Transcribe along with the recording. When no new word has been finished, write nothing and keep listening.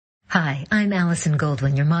Hi, I'm Alison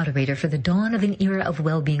Goldwyn, your moderator for the Dawn of an Era of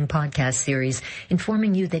Wellbeing podcast series,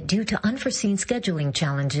 informing you that due to unforeseen scheduling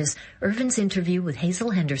challenges, Ervin's interview with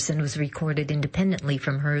Hazel Henderson was recorded independently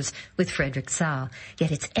from hers with Frederick Tsao.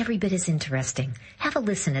 Yet it's every bit as interesting. Have a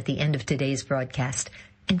listen at the end of today's broadcast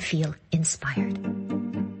and feel inspired.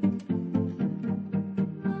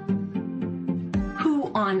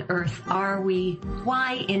 Who on earth are we?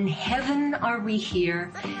 Why in heaven are we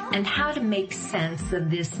here? And how to make sense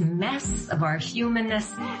of this mess of our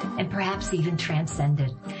humanness and perhaps even transcend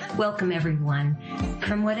it. Welcome everyone.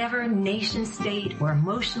 From whatever nation state or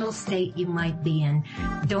emotional state you might be in,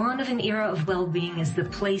 Dawn of an Era of Wellbeing is the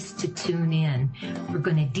place to tune in. We're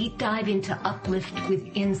going to deep dive into uplift with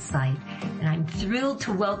insight. And I'm thrilled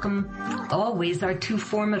to welcome always our two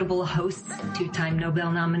formidable hosts, two-time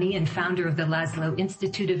Nobel nominee and founder of the Laszlo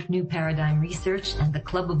Institute of New Paradigm Research and the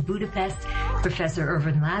Club of Budapest, Professor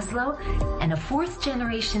Ervin Laszlo, and a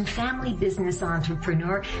fourth-generation family business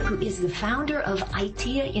entrepreneur who is the founder of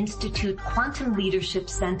ITEA Institute Quantum Leadership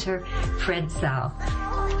Center, Fred Tsao.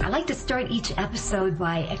 I like to start each episode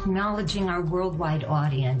by acknowledging our worldwide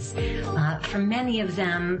audience. For many of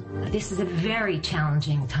them, this is a very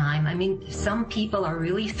challenging time. I mean, some people are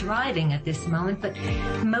really thriving at this moment, but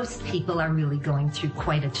most people are really going through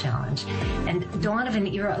quite a challenge. And Dawn of an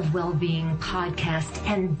Era of Wellbeing podcast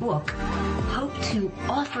and book hope to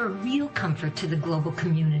offer real comfort to the global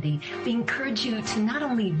community. We encourage you to not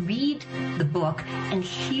only read the book and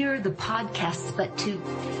hear the podcasts, but to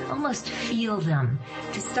almost feel them,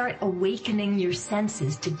 to start awakening your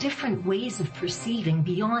senses to different ways of perceiving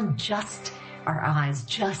beyond just our eyes,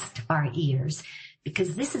 just our ears.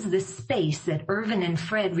 Because this is the space that Ervin and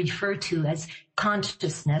Fred refer to as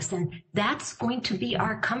consciousness, and that's going to be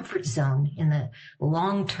our comfort zone in the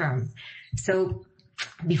long term. So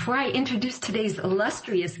before I introduce today's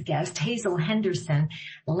illustrious guest, Hazel Henderson,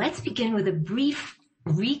 let's begin with a brief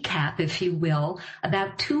recap, if you will,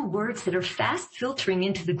 about two words that are fast filtering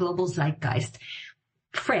into the global zeitgeist.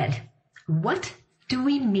 Fred, what do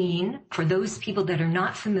we mean, for those people that are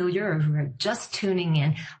not familiar or who are just tuning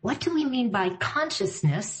in, what do we mean by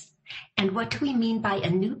consciousness and what do we mean by a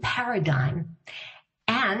new paradigm?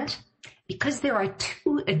 And because there are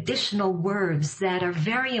two additional words that are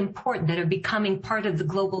very important, that are becoming part of the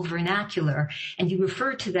global vernacular, and you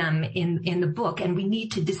refer to them in the book, and we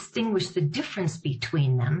need to distinguish the difference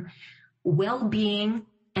between them, well-being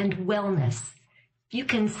and wellness. You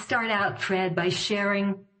can start out, Fred, by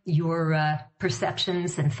sharing your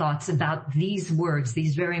perceptions and thoughts about these words,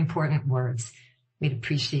 these very important words. We'd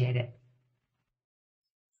appreciate it.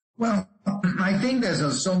 Well, I think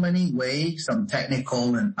there's so many ways, some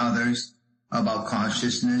technical and others, about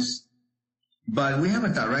consciousness, but we have a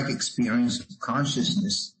direct experience of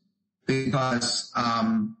consciousness because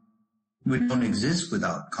we don't exist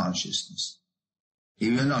without consciousness.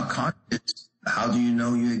 If you're not conscious, how do you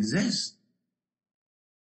know you exist?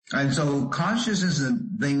 And so consciousness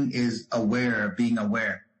thing is aware, being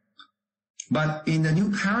aware. But in the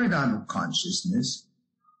new paradigm of consciousness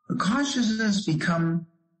become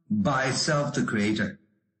by itself the creator.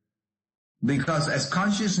 Because as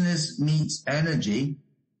consciousness meets energy,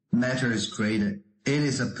 matter is created. It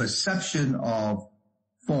is a perception of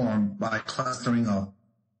form by clustering of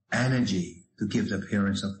energy to give the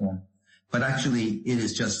appearance of form. But actually, it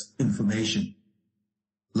is just information.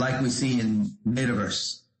 Like we see in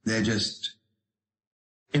metaverse, they're just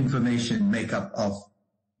information makeup of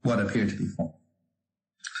what appear to be form.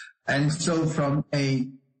 And so from a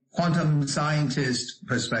quantum scientist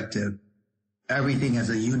perspective, everything has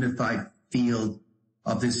a unified field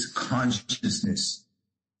of this consciousness.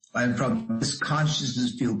 And from this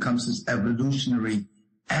consciousness field comes this evolutionary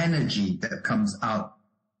energy that comes out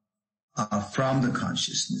from the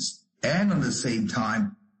consciousness. And at the same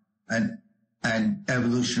time, an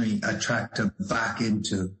evolutionary attractor back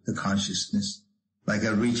into the consciousness, like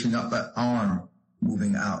a reaching up an arm,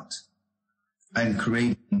 moving out, and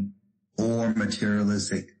creating all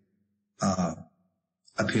materialistic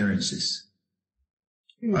appearances.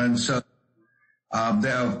 And so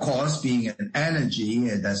there, of course, being an energy,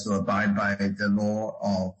 and that's to abide by the law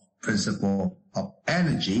of principle of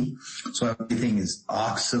energy. So everything is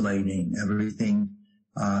oscillating, everything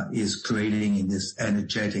is creating in this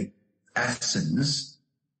energetic essence,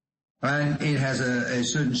 and it has a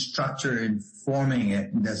certain structure in forming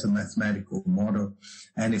it, and there's a mathematical model,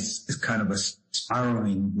 and it's kind of a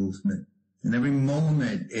spiraling movement. And every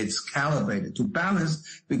moment it's calibrated to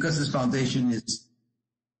balance because its foundation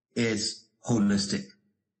is holistic.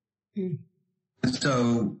 Mm.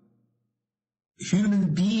 So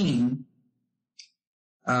human being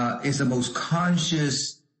is the most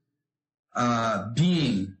conscious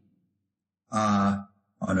being on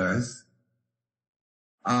Earth.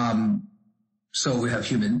 So we have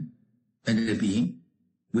human entity being.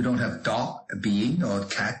 We don't have dog being or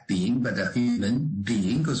cat being, but a human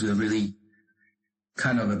being, because we're really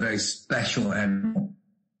kind of a very special animal.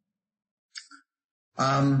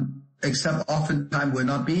 Except oftentimes we're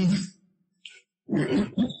not being. We're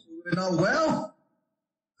not well.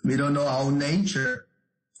 We don't know our own nature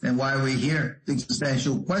and why we're here. The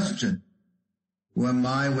existential question. Who am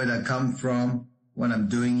I, where I come from, what I'm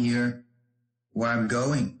doing here, where I'm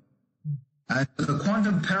going. And the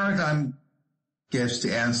quantum paradigm gives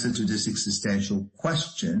the answer to these existential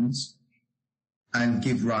questions and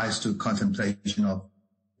give rise to contemplation of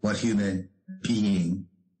what human being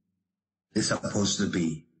is supposed to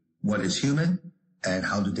be. What is human and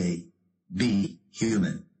how do they be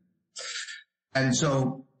human? And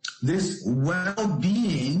so this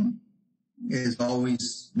well-being is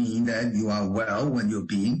always mean that you are well when you're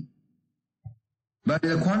being. But in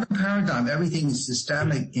the quantum paradigm, everything is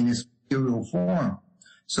systemic in its material form.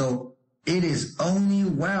 So it is only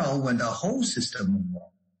well when the whole system is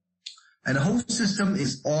well. And the whole system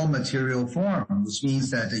is all material form, which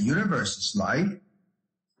means that the universe is life,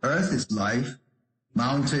 Earth is life,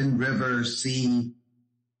 mountain, river, sea,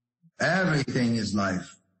 everything is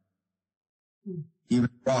life. Even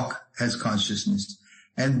rock has consciousness.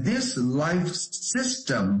 And this life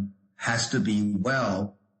system has to be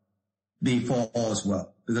well before all is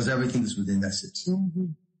well, because everything is within that system. Mm-hmm.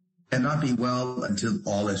 Cannot be well until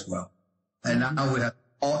all is well. And now we have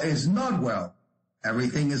all is not well.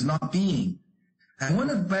 Everything is not being. And one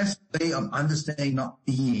of the best way of understanding not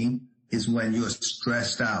being is when you're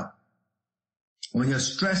stressed out. When you're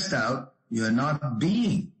stressed out, you're not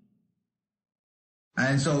being.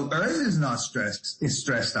 And so Earth is not stressed, is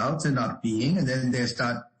stressed out, they're not being, and then they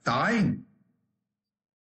start dying.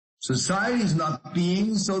 Society is not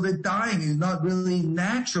being, so they're dying. It's not really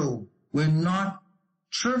natural. We're not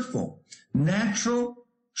cheerful. Natural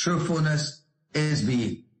cheerfulness is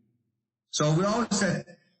being. So we always said,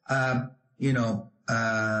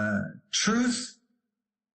 truth,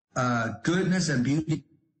 goodness and beauty,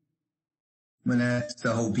 when that's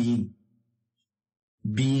the whole being.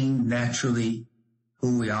 Being naturally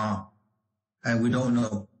who we are. And we don't know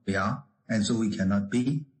who we are, and so we cannot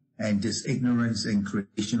be. And this ignorance and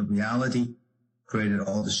creation of reality created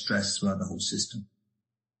all the stress throughout the whole system.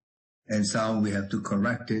 And so we have to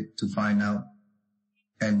correct it to find out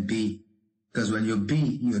and be. Because when you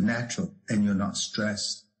be, you're natural and you're not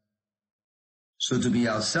stressed. So to be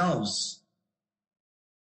ourselves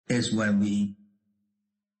is when we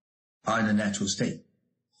are in a natural state.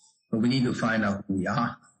 But we need to find out who we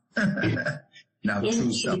are. Now,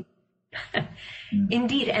 true self.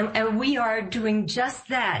 Indeed, and we are doing just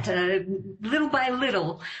that, little by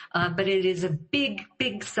little, but it is a big,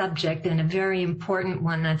 big subject and a very important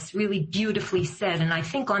one that's really beautifully said. And I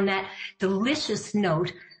think on that delicious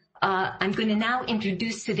note, I'm going to now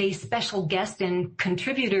introduce today's special guest and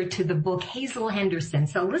contributor to the book, Hazel Henderson.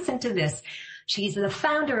 So listen to this. She's the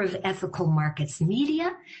founder of Ethical Markets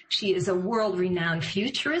Media. She is a world-renowned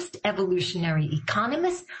futurist, evolutionary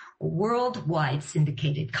economist, a worldwide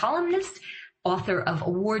syndicated columnist, author of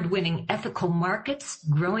award-winning Ethical Markets,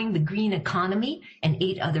 Growing the Green Economy, and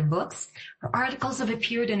 8 other books. Her articles have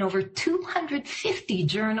appeared in over 250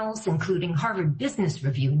 journals, including Harvard Business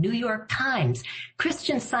Review, New York Times,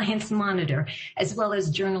 Christian Science Monitor, as well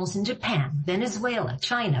as journals in Japan, Venezuela,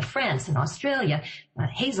 China, France, and Australia.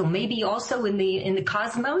 Hazel may be also in the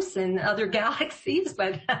cosmos and other galaxies,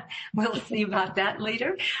 but we'll see about that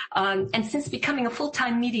later. And since becoming a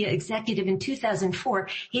full-time media executive in 2004,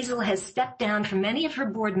 Hazel has stepped down from many of her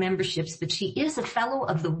board memberships, but she is a fellow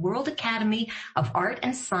of the World Academy of Art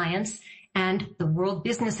and Science and the World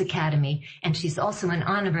Business Academy, and she's also an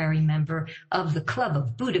honorary member of the Club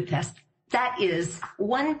of Budapest. That is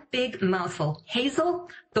one big mouthful. Hazel,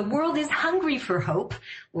 the world is hungry for hope.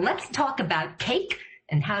 Let's talk about cake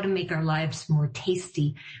and how to make our lives more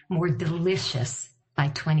tasty, more delicious by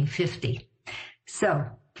 2050. So,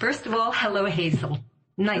 first of all, hello, Hazel.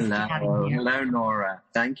 Nice to have you here. Hello, Nora.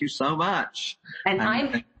 Thank you so much.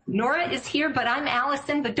 And Nora is here, but I'm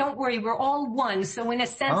Alison, but don't worry, we're all one. So in a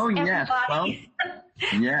sense, everybody,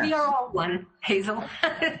 yes. We are all one, Hazel.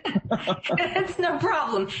 It's no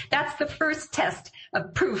problem. That's the first test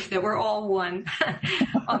of proof that we're all one.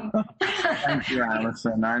 Thank you,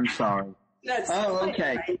 Alison. I'm sorry.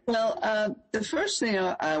 Okay. Right. Well, the first thing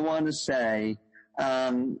I want to say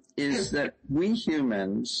is that we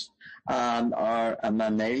humans are a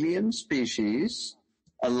mammalian species,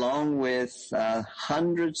 along with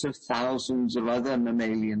hundreds of thousands of other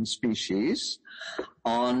mammalian species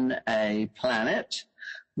on a planet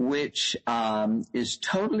which is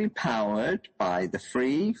totally powered by the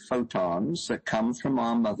free photons that come from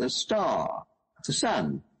our mother star, the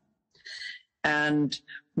sun. And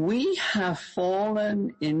we have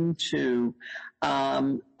fallen into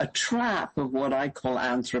a trap of what I call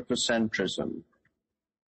anthropocentrism.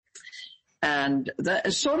 And that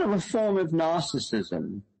is sort of a form of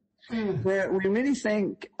narcissism, where we really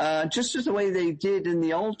think, just as the way they did in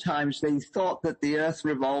the old times, they thought that the earth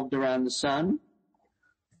revolved around the sun.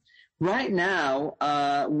 Right now,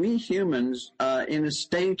 we humans are in a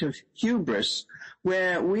state of hubris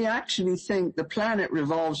where we actually think the planet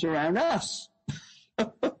revolves around us.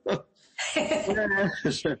 Whereas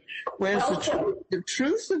the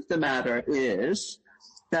truth of the matter is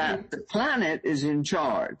that the planet is in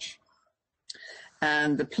charge.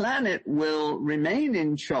 And the planet will remain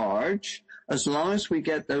in charge as long as we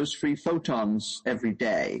get those free photons every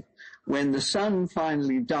day. When the sun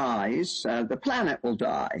finally dies, the planet will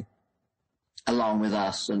die, along with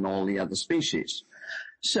us and all the other species.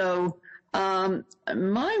 So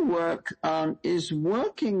my work is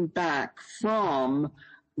working back from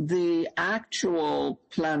the actual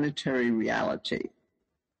planetary reality.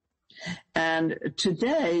 And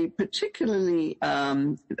today, particularly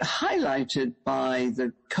highlighted by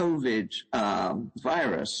the COVID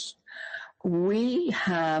virus, we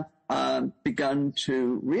have begun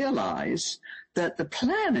to realize that the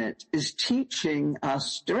planet is teaching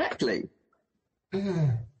us directly.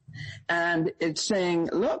 And it's saying,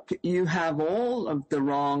 look, you have all of the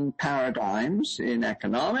wrong paradigms in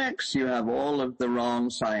economics. You have all of the wrong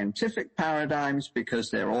scientific paradigms because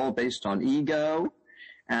they're all based on ego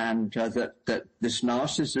and that this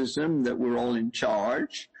narcissism that we're all in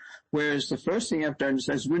charge. Whereas the first thing I've done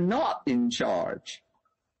says we're not in charge.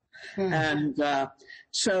 And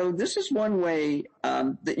so this is one way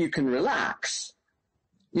that you can relax.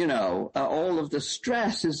 You know, all of the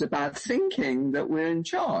stress is about thinking that we're in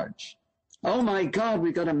charge. Oh my God,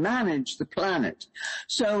 we've got to manage the planet.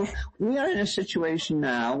 So we are in a situation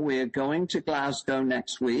now, we're going to Glasgow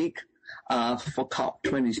next week for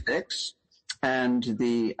COP26, and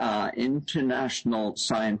the International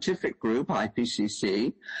Scientific Group,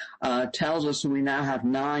 IPCC, tells us we now have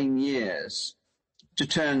 9 years to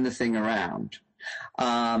turn the thing around.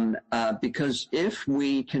 Because if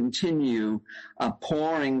we continue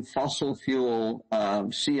pouring fossil fuel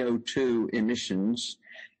CO2 emissions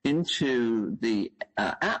into the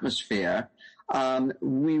atmosphere,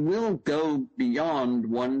 we will go beyond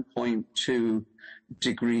 1.2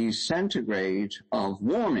 degrees centigrade of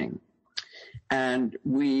warming. And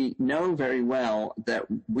we know very well that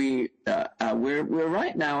we're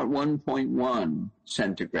right now at 1.1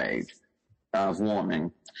 centigrade of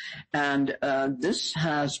warming. And this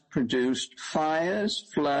has produced fires,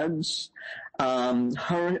 floods,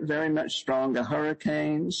 very much stronger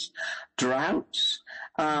hurricanes, droughts,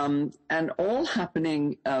 and all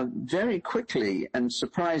happening very quickly and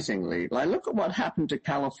surprisingly. Like, look at what happened to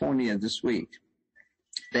California this week.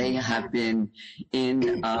 They have been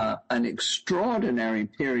in an extraordinary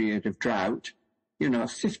period of drought,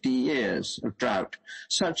 50 years of drought,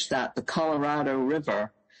 such that the Colorado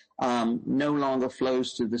River no longer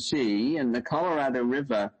flows to the sea, and the Colorado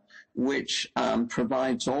River, which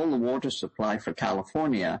provides all the water supply for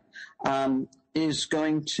California, is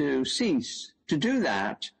going to cease to do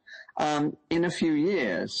that in a few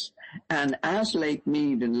years. And as Lake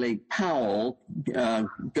Mead and Lake Powell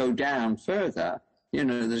go down further,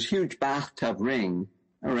 there's a huge bathtub ring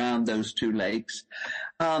around those two lakes,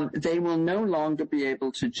 they will no longer be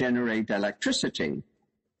able to generate electricity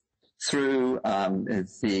through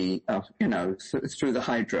through the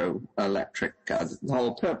hydroelectric, the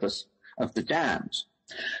whole purpose of the dams.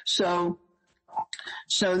 So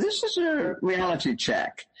this is a reality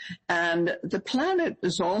check. And the planet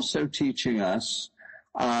is also teaching us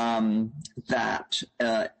that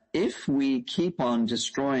if we keep on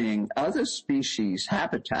destroying other species'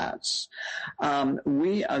 habitats,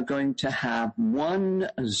 we are going to have one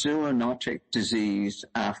zoonotic disease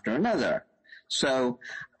after another. So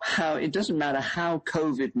it doesn't matter how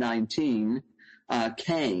COVID-19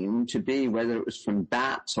 came to be, whether it was from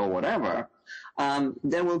bats or whatever,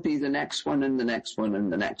 there will be the next one and the next one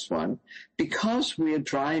and the next one, because we are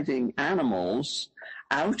driving animals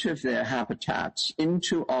out of their habitats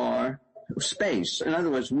into our space. In other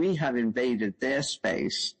words, we have invaded their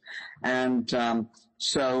space, and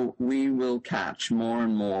so we will catch more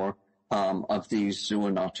and more of these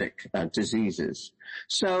zoonotic diseases.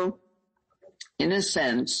 So in a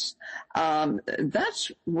sense,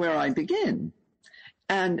 that's where I begin.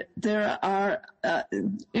 And there are,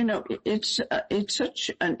 it's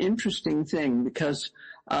such an interesting thing, because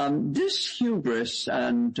this hubris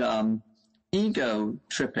and ego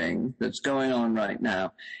tripping that's going on right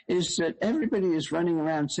now is that everybody is running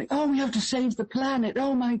around saying, oh, we have to save the planet.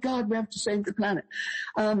 Oh, my God, we have to save the planet.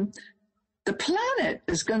 The planet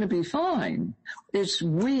is going to be fine. It's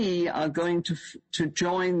we are going to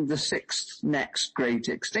join the sixth next great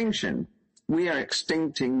extinction. We are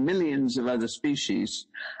extincting millions of other species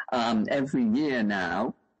every year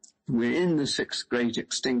now. We're in the sixth great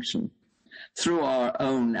extinction through our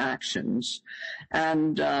own actions.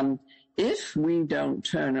 And if we don't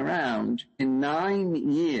turn around in 9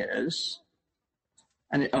 years,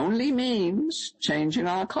 and it only means changing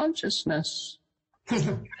our consciousness.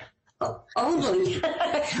 Only.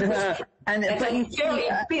 And very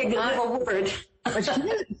big little word. But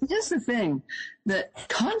here's the thing, that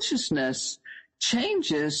consciousness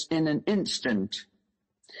changes in an instant.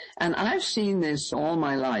 And I've seen this all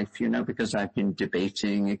my life, because I've been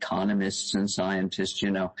debating economists and scientists,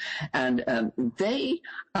 and they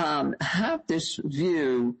have this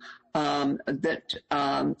view that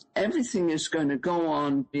everything is going to go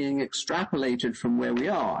on being extrapolated from where we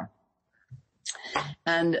are.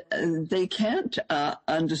 And they can't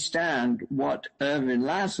understand what Ervin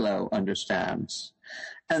Laszlo understands,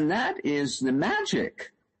 and that is the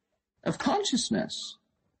magic of consciousness.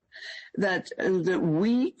 That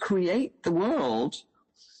we create the world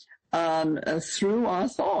through our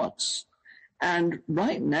thoughts. And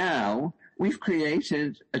right now, we've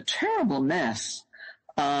created a terrible mess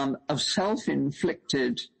of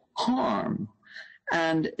self-inflicted harm.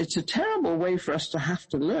 And it's a terrible way for us to have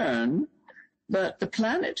to learn. But the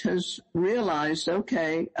planet has realized,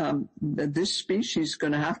 okay, that this species is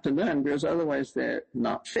going to have to learn because otherwise they're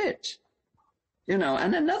not fit.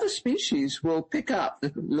 And another species will pick up,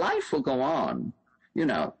 life will go on,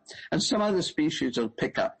 and some other species will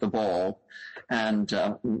pick up the ball and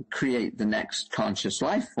create the next conscious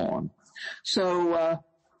life form. So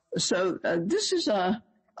this is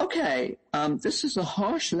this is a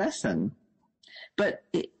harsh lesson, but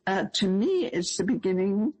to me, it's the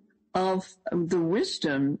beginning of the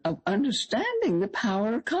wisdom of understanding the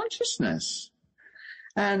power of consciousness.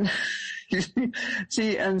 And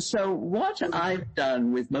see, and so what I've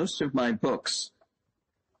done with most of my books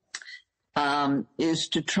is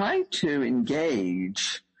to try to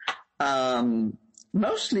engage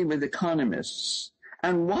mostly with economists.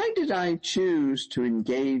 And why did I choose to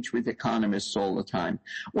engage with economists all the time?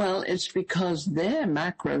 Well, it's because their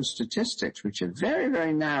macro statistics, which are very,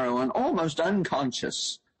 very narrow and almost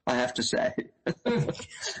unconscious, I have to say,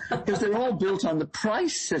 because they're all built on the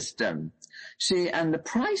price system. See, and the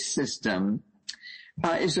price system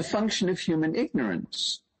is a function of human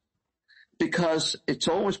ignorance, because it's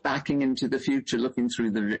always backing into the future, looking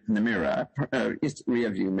through the mirror, rear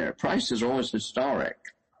view mirror. Price is always historic.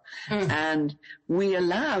 And we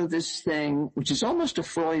allow this thing, which is almost a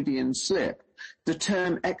Freudian slip, the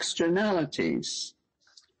term externalities.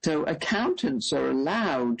 So accountants are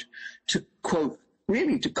allowed to, quote,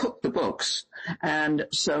 really to cook the books. And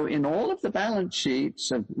so in all of the balance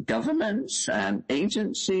sheets of governments and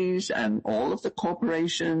agencies and all of the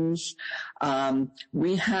corporations,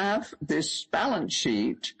 we have this balance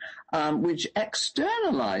sheet which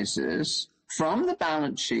externalizes from the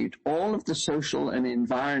balance sheet all of the social and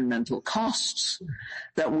environmental costs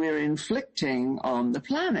that we're inflicting on the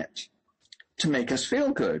planet to make us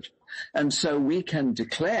feel good. And so we can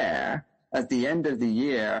declare at the end of the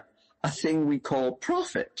year a thing we call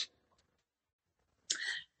profit.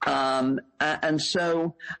 And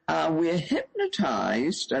so we're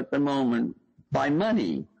hypnotized at the moment by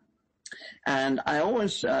money. And I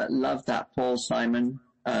always love that Paul Simon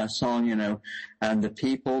song, and the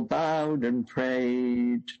people bowed and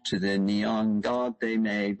prayed to the neon god they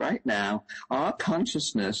made. Right now, our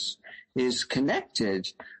consciousness is connected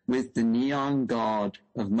with the neon god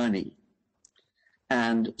of money.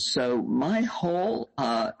 And so my whole,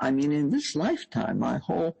 in this lifetime,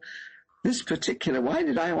 this particular, why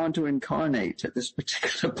did I want to incarnate at this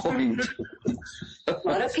particular point? A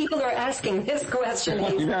lot of people are asking this question.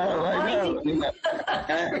 I know.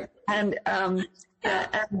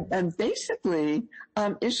 And basically,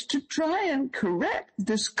 is to try and correct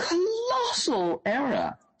this colossal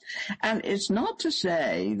error. And it's not to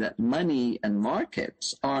say that money and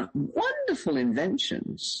markets aren't wonderful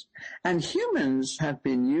inventions, and humans have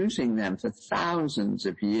been using them for thousands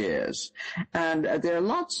of years. And there are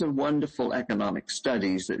lots of wonderful economic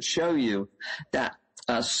studies that show you that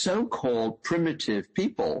so-called primitive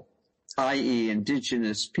people, i.e.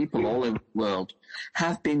 indigenous people all over the world,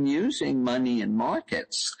 have been using money and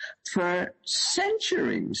markets for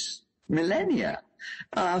centuries, millennia.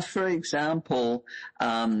 For example,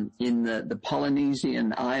 in the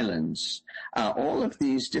Polynesian islands, all of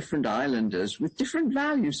these different islanders with different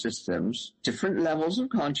value systems, different levels of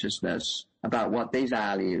consciousness about what they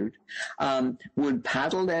valued, would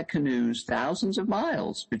paddle their canoes thousands of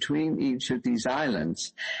miles between each of these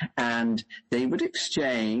islands, and they would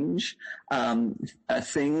exchange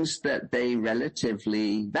things that they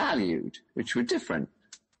relatively valued, which were different.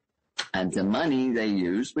 And the money they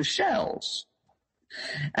used was shells.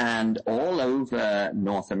 And all over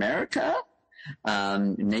North America,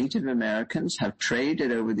 Native Americans have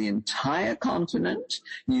traded over the entire continent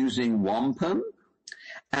using wampum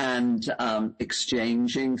and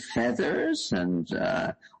exchanging feathers and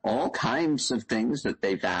all kinds of things that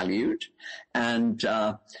they valued. And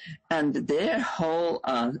their whole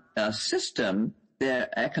system, their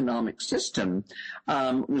economic system,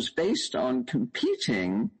 was based on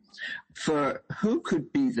competing for who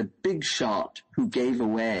could be the big shot who gave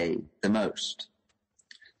away the most.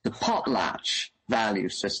 The potlatch value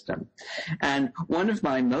system. And one of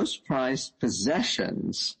my most prized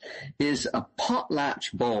possessions is a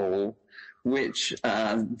potlatch bowl, which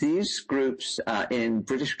these groups in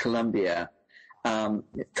British Columbia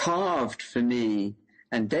carved for me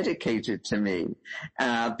and dedicated to me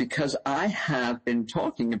because I have been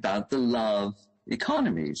talking about the love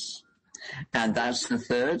economies. And that's the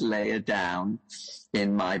third layer down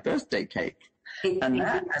in my birthday cake. And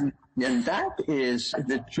that is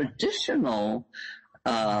the traditional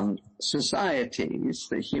societies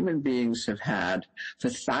that human beings have had for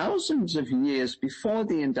thousands of years before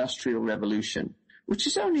the Industrial Revolution, which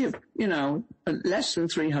is only, less than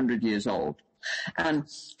 300 years old. And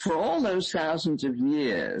for all those thousands of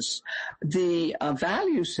years, the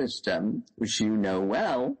value system, which you know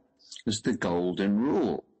well, was the Golden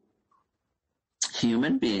Rule.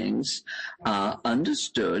 Human beings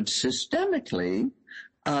understood systemically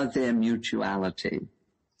their mutuality,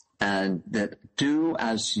 and that do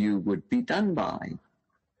as you would be done by.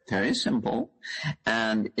 Very simple.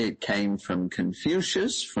 And it came from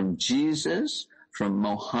Confucius, from Jesus, from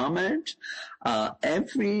Mohammed,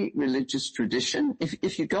 every religious tradition.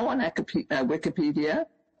 If you go on Wikipedia,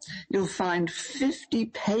 you'll find 50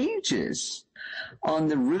 pages on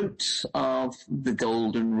the roots of the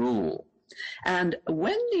Golden Rule. And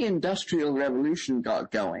when the Industrial Revolution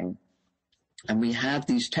got going, and we had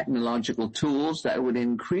these technological tools that would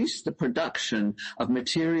increase the production of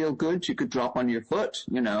material goods you could drop on your foot,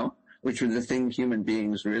 which were the thing human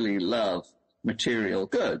beings really love, material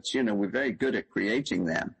goods. We're very good at creating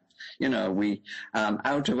them. We,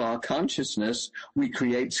 out of our consciousness, we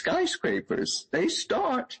create skyscrapers. They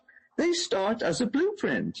start as a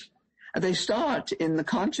blueprint. They start in the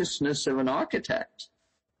consciousness of an architect.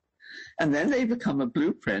 And then they become a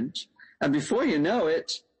blueprint, and before you know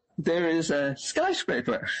it, there is a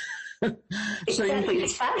skyscraper. Exactly,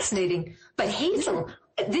 it's fascinating. But Hazel,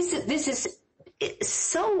 this is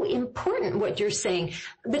so important what you're saying.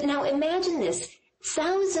 But now imagine this.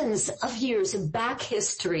 Thousands of years of back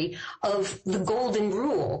history of the Golden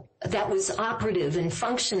Rule that was operative and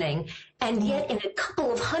functioning, and yet in a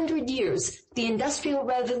couple of 100 years, the Industrial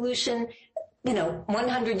Revolution,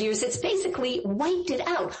 100 years, it's basically wiped it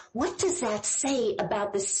out. What does that say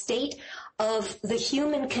about the state of the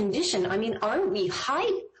human condition? I mean, are we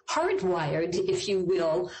hardwired, if you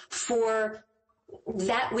will, for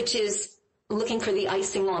that which is looking for the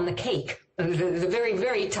icing on the cake, the very,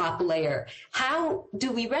 very top layer? How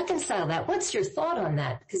do we reconcile that? What's your thought on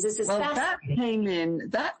that? Because this is fascinating.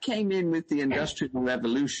 That came in with the Industrial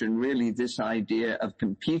Revolution, really, this idea of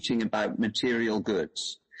competing about material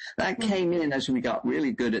goods. That came in as we got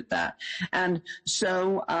really good at that. And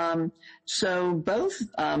so both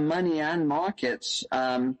money and markets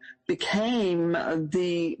became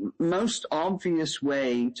the most obvious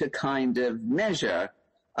way to kind of measure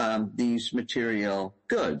these material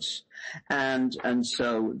goods. And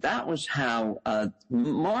so that was how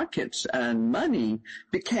markets and money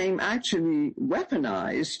became actually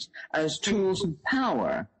weaponized as tools of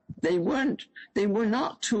power. They were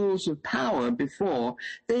not tools of power before.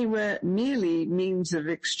 They were merely means of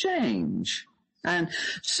exchange. And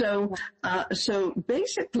so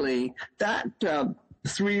basically that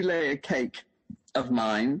three-layer cake of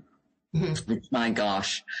mine, which, my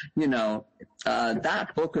gosh,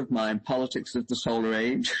 That book of mine, Politics of the Solar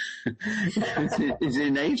Age, is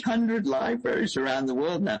in 800 libraries around the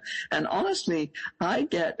world now. And honestly, I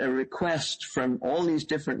get a request from all these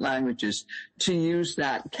different languages to use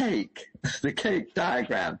that cake, the cake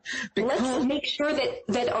diagram. Let's make sure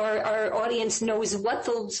that our audience knows what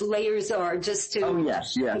those layers are, just to... Oh,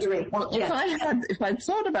 yes. Well, if I'd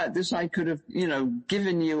thought about this, I could have,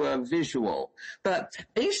 given you a visual. But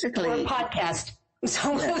basically... Or a podcast.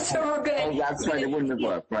 So we're going to... Oh, that's right. It wouldn't have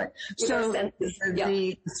worked, right. So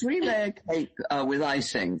the 3-layer cake with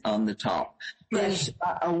icing on the top is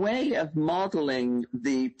a way of modeling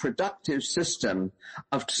the productive system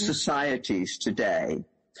of societies today.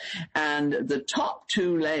 And the top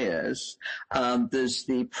 2 layers, there's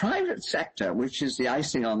the private sector, which is the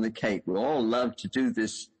icing on the cake. We all love to do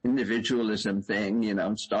this individualism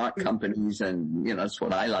thing, start companies, and, that's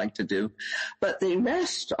what I like to do. But they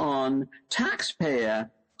rest on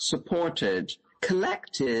taxpayer-supported,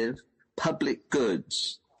 collective public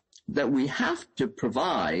goods that we have to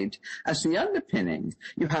provide as the underpinning.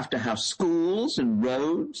 You have to have schools and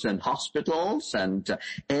roads and hospitals and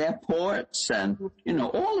airports and,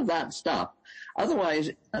 all of that stuff.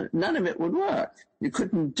 Otherwise, none of it would work. You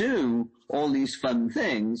couldn't do all these fun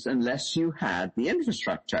things unless you had the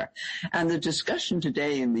infrastructure. And the discussion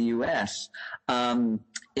today in the U.S.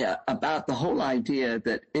 About the whole idea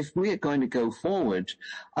that if we are going to go forward,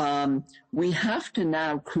 we have to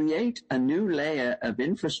now create a new layer of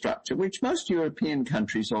infrastructure, which most European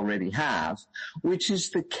countries already have, which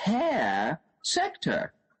is the care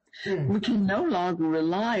sector. We can no longer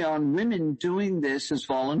rely on women doing this as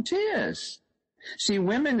volunteers. See,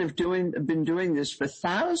 women have been doing this for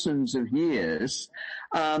thousands of years,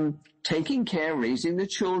 taking care, raising the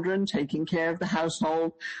children, taking care of the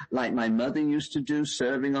household, like my mother used to do,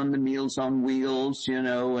 serving on the Meals on Wheels,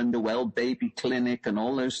 and the Well Baby Clinic and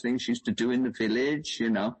all those things she used to do in the village,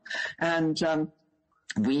 And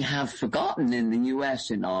we have forgotten in the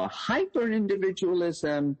U.S. in our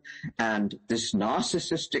hyper-individualism and this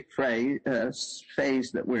narcissistic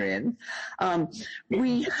phase that we're in,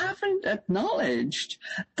 we haven't acknowledged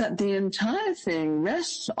that the entire thing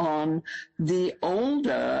rests on the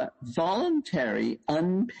older, voluntary,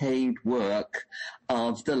 unpaid work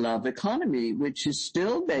of the love economy, which is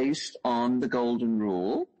still based on the golden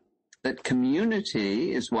rule that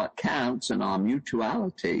community is what counts and our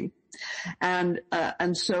mutuality. And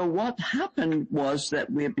so what happened was that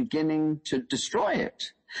we're beginning to destroy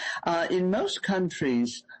it. In most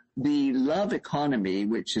countries, the love economy,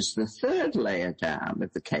 which is the 3rd layer down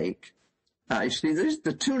of the cake, actually,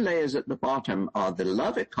 the 2 layers at the bottom are the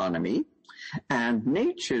love economy and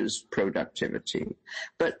nature's productivity.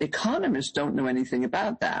 But economists don't know anything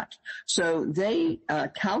about that. So they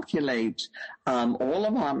calculate all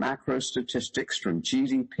of our macro statistics, from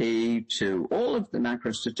GDP to all of the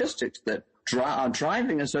macro statistics that are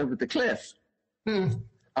driving us over the cliff,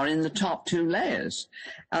 are in the top 2 layers.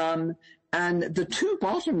 And the 2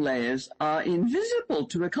 bottom layers are invisible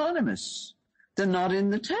to economists. They're not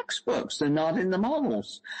in the textbooks. They're not in the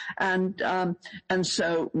models. And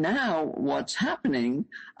so now what's happening,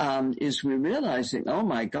 is we're realizing, oh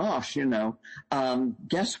my gosh,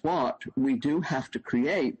 guess what? We do have to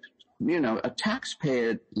create, a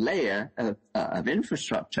taxpayer layer of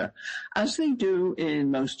infrastructure, as they do in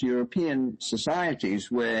most European societies,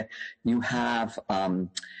 where you have, a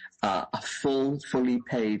fully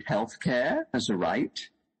paid healthcare as a right.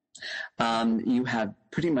 You have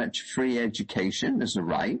pretty much free education as a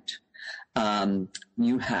right.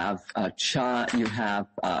 You have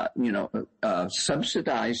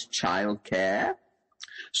subsidized child care,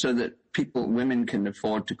 so that women can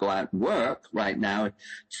afford to go out and work. Right now,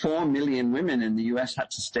 4 million women in the U.S.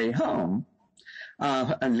 had to stay home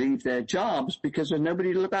and leave their jobs because there's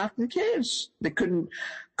nobody to look after the kids. They couldn't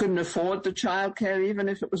afford the child care even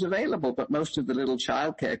if it was available. But most of the little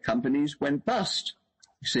child care companies went bust.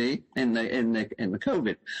 See, in the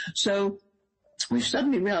COVID. So we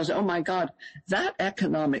suddenly realized, oh my God, that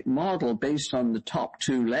economic model based on the top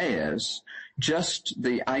 2 layers, just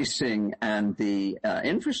the icing and the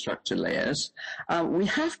infrastructure layers, we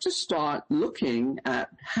have to start looking at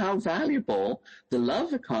how valuable the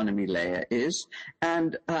love economy layer is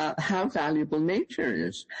and how valuable nature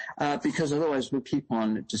is, because otherwise we'll keep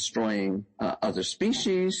on destroying other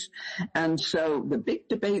species. And so the big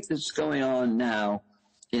debate that's going on now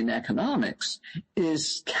in economics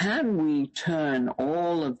is, can we turn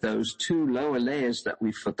all of those 2 lower layers that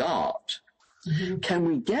we forgot Mm-hmm. Can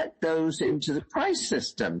we get those into the price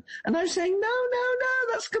system? And I'm saying, no,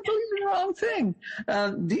 that's completely the wrong thing.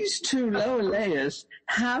 These two lower layers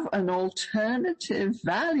have an alternative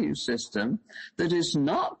value system that is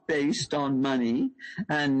not based on money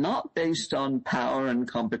and not based on power and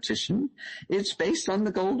competition. It's based on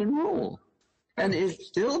the golden rule. And it's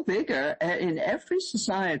still bigger in every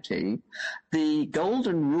society. The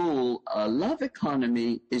golden rule, love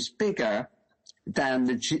economy, is bigger than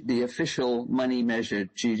the official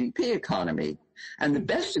money-measured GDP economy. And the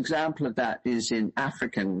best example of that is in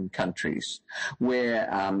African countries, where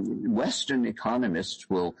Western economists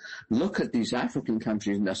will look at these African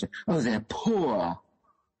countries and they'll say, oh, they're poor.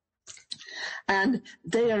 And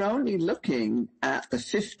they are only looking at the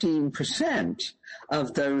 15%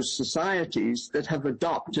 of those societies that have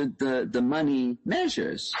adopted the money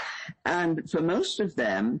measures. And for most of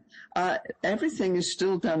them, everything is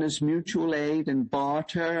still done as mutual aid and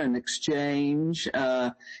barter and exchange,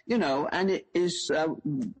 and it is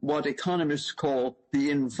what economists call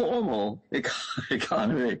the informal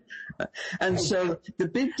economy. And so the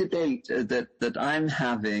big debate that I'm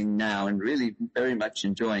having now and really very much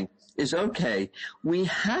enjoying is, okay, we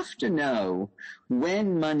have to know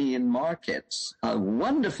when money and markets are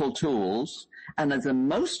wonderful tools and are the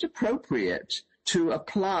most appropriate to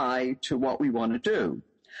apply to what we want to do.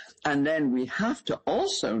 And then we have to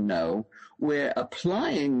also know we're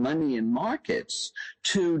applying money and markets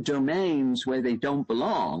to domains where they don't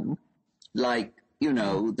belong, like,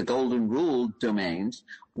 the golden rule domains.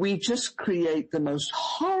 We just create the most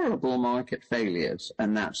horrible market failures,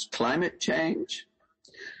 and that's climate change,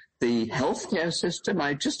 the healthcare system.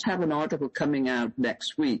 I just have an article coming out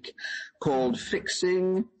next week called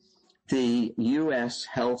Fixing the U.S.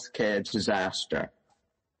 Healthcare Disaster.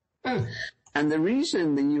 And the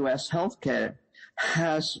reason the U.S. healthcare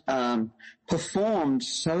has performed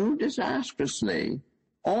so disastrously,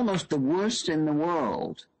 almost the worst in the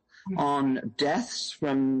world, on deaths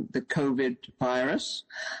from the COVID virus,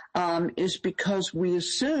 is because we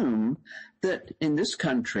assume that in this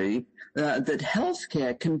country, that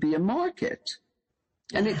healthcare can be a market.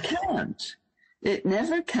 And it can't. It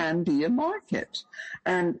never can be a market.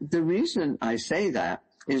 And the reason I say that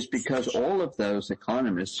is because all of those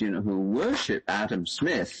economists, who worship Adam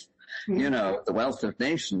Smith, the wealth of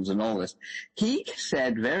nations and all this, he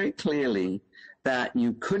said very clearly that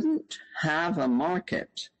you couldn't have a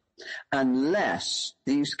market unless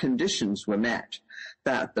these conditions were met,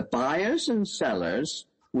 that the buyers and sellers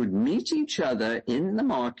would meet each other in the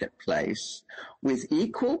marketplace with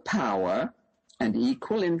equal power and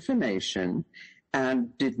equal information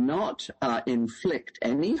and did not inflict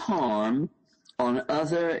any harm on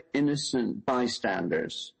other innocent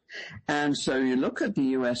bystanders. And so you look at the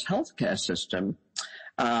U.S. healthcare system,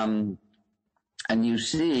 and you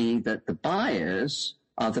see that the buyers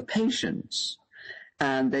are the patients,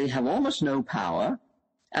 and they have almost no power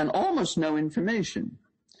and almost no information.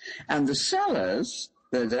 And the sellers,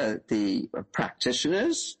 the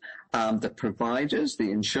practitioners, the providers, the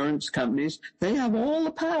insurance companies, they have all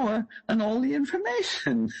the power and all the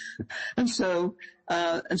information. And so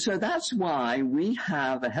that's why we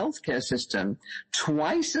have a healthcare system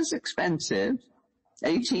twice as expensive,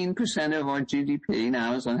 18% of our GDP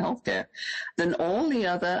now is on healthcare, than all the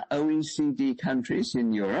other OECD countries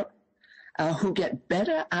in Europe, who get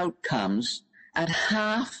better outcomes at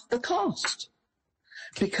half the cost,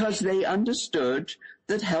 because they understood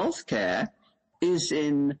that healthcare is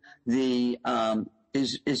in the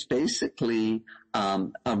is basically a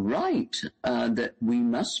right that we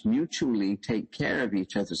must mutually take care of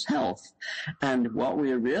each other's health. And what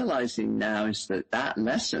we're realizing now is that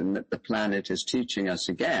lesson that the planet is teaching us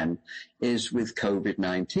again is with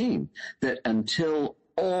COVID-19, that until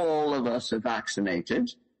all of us are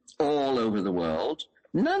vaccinated all over the world,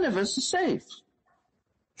 none of us are safe.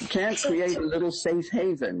 You can't create a little safe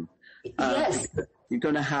haven. Yes. You're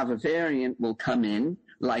going to have a variant will come in,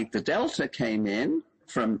 like the Delta came in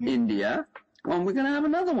from India, and we're going to have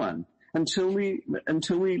another one until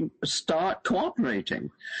we start cooperating.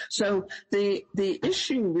 So the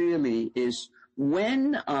issue really is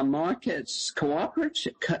when our markets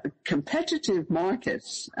competitive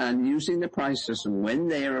markets, and using the price system when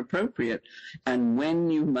they are appropriate, and when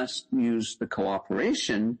you must use the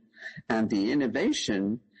cooperation and the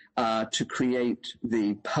innovation to create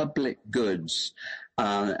the public goods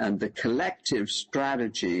and the collective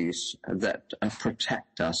strategies that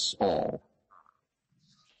protect us all.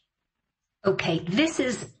 Okay, this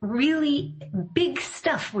is really big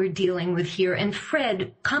stuff we're dealing with here. And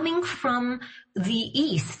Fred, coming from the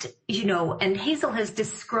East, and Hazel has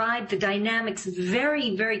described the dynamics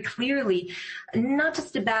very, very clearly, not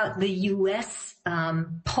just about the U.S.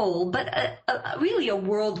 Pole, but really a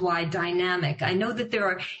worldwide dynamic. I know that there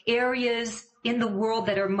are areas in the world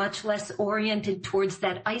that are much less oriented towards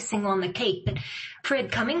that icing on the cake. But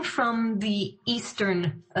Fred, coming from the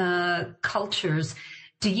Eastern cultures,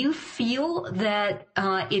 do you feel that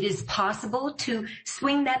it is possible to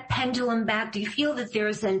swing that pendulum back? Do you feel that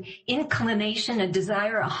there's an inclination, a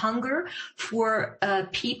desire, a hunger for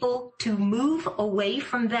people to move away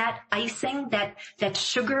from that icing, that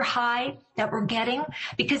sugar high that we're getting?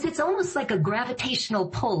 Because it's almost like a gravitational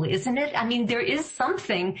pull, isn't it? I mean, there is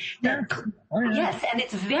something that, yes, and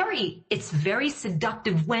it's very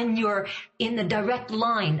seductive when you're in the direct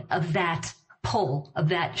line of that pull, of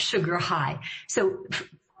that sugar high. So,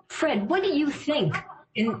 Fred, what do you think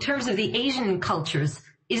in terms of the Asian cultures?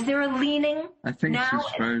 Is there a leaning? I think now? she's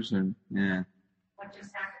frozen, yeah. What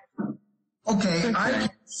just happened? Okay, I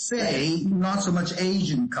can say not so much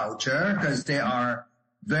Asian culture, because they are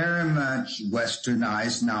very much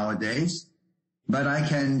westernized nowadays, but I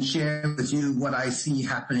can share with you what I see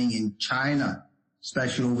happening in China,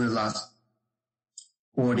 especially over the last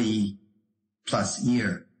 40 plus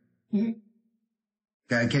years. Mm-hmm.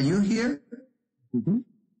 Can you hear? Mm-hmm.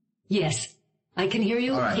 Yes, I can hear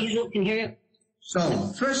you. Right. Hazel can hear you.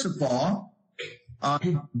 So, first of all,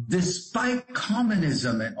 despite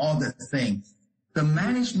communism and all the things, the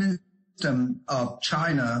management system of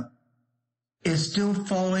China is still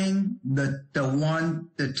following the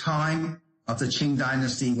time of the Qing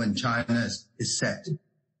dynasty when China is set.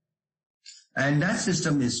 And that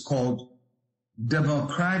system is called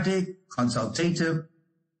democratic, consultative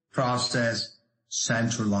process,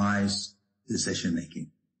 centralized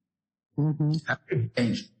decision-making. Mm-hmm.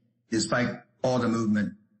 Changed despite all the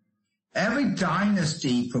movement. Every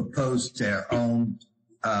dynasty proposed their own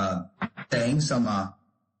things. Some are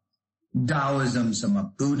Taoism, some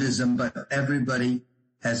are Buddhism, but everybody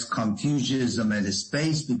has Confucianism at its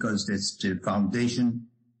base because it's the foundation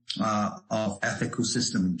of ethical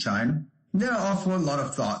system in China. There are also a lot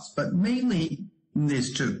of thoughts, but mainly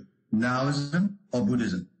these two, Taoism or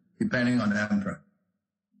Buddhism, depending on the emperor.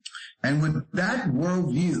 And with that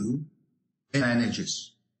worldview, it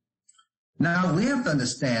manages. Now, we have to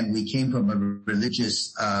understand we came from a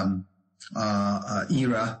religious era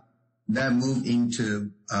that moved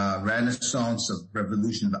into Renaissance of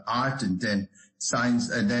revolution of art, and then science,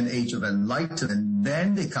 and then age of enlightenment.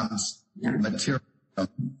 Then there comes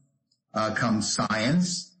materialism, comes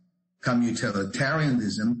science, comes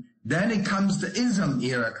utilitarianism. Then it comes the ism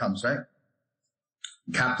era comes, right?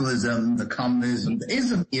 Capitalism, the communism, the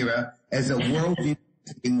ism era as a worldview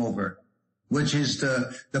taking over, which is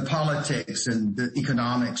the politics and the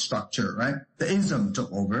economic structure, right? The ism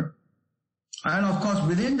took over. And of course,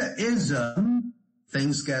 within the ism,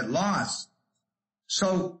 things get lost.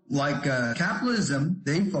 So like capitalism,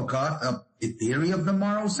 they forgot the theory of the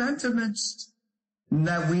moral sentiments,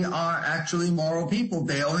 that we are actually moral people.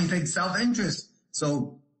 They only think self-interest.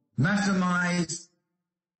 So maximize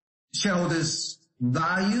shareholders'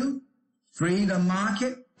 value, free the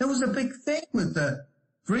market. That was a big thing with the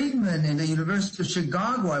Friedman in the University of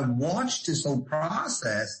Chicago. I watched this whole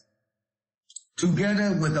process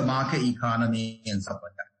together with the market economy and stuff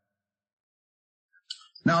like that.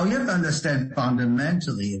 Now, you have to understand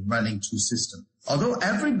fundamentally in running two systems. Although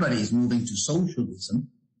everybody is moving to socialism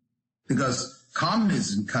because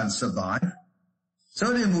communism can't survive,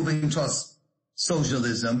 so they're moving towards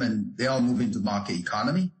socialism and they're all moving to market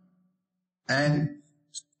economy. And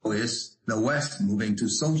so is the West moving to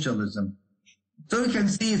socialism. So you can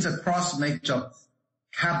see it's a cross-mix of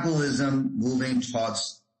capitalism moving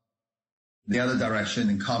towards the other direction,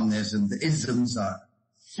 and communism. The isms are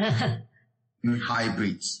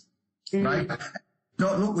hybrids, right?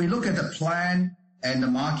 Look, we look at the plan and the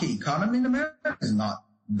market economy in America is not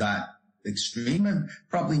that extreme, and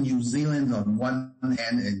probably New Zealand on one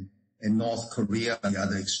hand and North Korea on the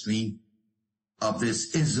other extreme of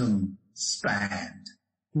this ism span.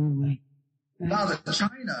 Mm-hmm. Now that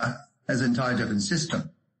China has an entirely different system.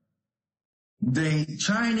 The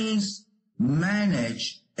Chinese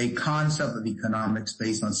manage a concept of economics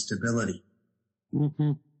based on stability.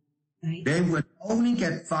 Mm-hmm. Right. They would only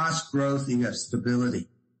get fast growth if you have stability.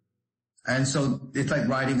 And so it's like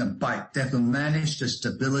riding a bike. They have to manage the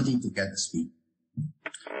stability to get the speed.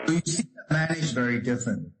 So you see that managed very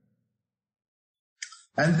differently.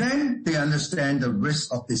 And then they understand the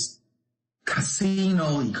risk of this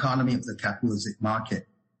casino economy of the capitalistic market,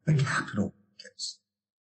 the capital markets.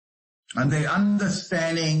 And they're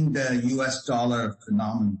understanding the US dollar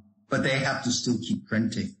phenomenon, but they have to still keep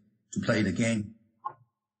printing to play the game.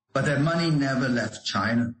 But their money never left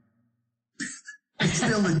China. It's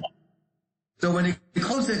still so when it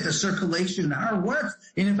calls it the circulation, how it works,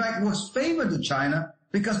 and in fact was favored to China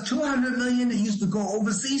because 200 million that used to go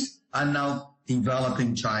overseas are now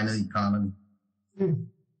developing China economy,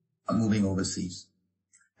 moving overseas.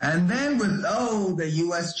 And then with, the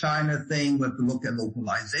US-China thing, we have to look at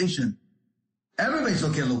localization. Everybody's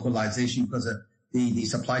looking at localization because of the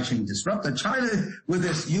supply chain disruptor. China, with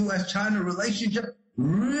this US-China relationship,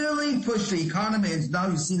 really pushed the economy, and now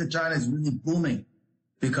you see that China is really booming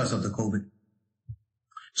because of the COVID.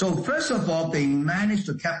 So first of all, they managed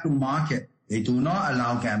the capital market. They do not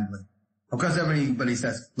allow gambling. Of course, everybody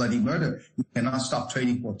says bloody murder. You cannot stop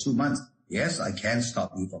trading for 2 months. Yes, I can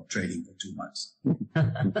stop you from trading for 2 months.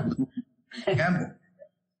 Gamble.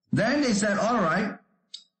 Then they said, all right,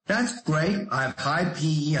 that's great. I have high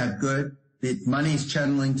PE, I have good. The money is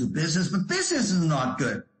channeling to business, but business is not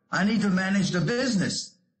good. I need to manage the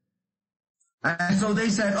business. And so they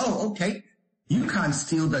said, okay, you can't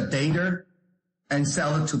steal the data and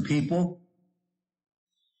sell it to people.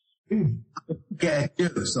 Get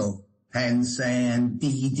you. So Tencent,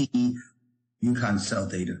 DD, you can't sell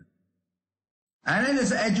data. And then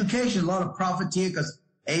there's education, a lot of profiteer because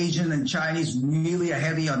Asian and Chinese really are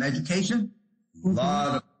heavy on education. A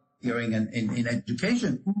lot of hearing in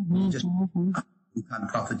education. You can't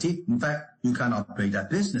profiteer. In fact, you can't operate that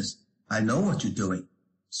business. I know what you're doing.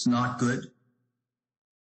 It's not good.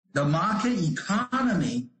 The market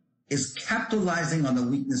economy is capitalizing on the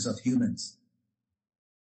weakness of humans.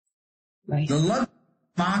 Right. The love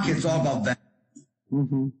market is all about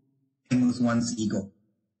value. With one's ego.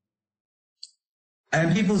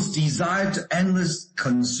 And people's desire to endless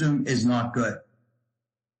consume is not good.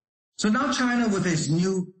 So now China, with its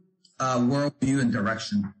new worldview and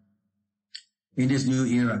direction, in this new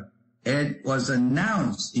era, it was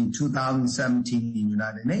announced in 2017 in the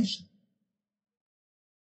United Nations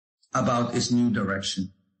about its new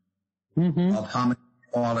direction of harmony and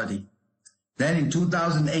equality. Then in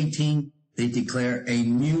 2018, they declare a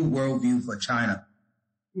new worldview for China.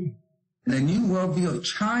 And the new worldview of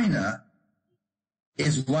China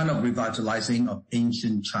is one of revitalizing of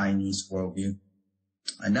ancient Chinese worldview.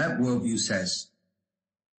 And that worldview says,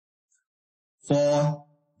 for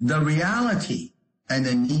the reality and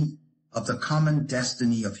the need of the common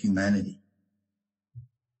destiny of humanity,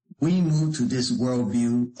 we move to this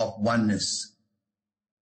worldview of oneness.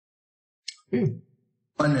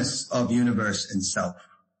 Oneness of universe and self.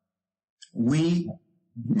 We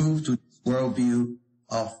move to this worldview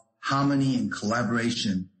of harmony and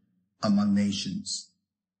collaboration among nations,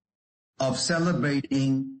 of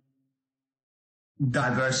celebrating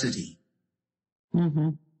diversity,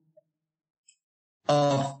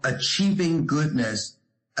 of achieving goodness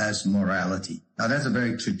as morality. Now that's a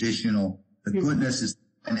very traditional, the goodness is,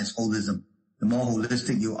 and it's holism. The more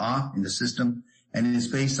holistic you are in the system, and it is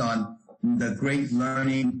based on the great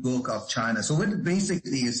learning book of China. So what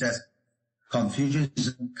basically it says,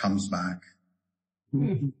 Confucianism comes back.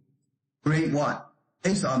 Great what?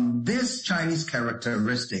 Based on this Chinese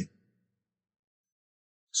characteristic,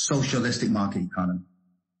 socialistic market economy.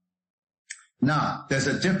 Now, there's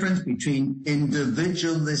a difference between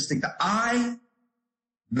individualistic I,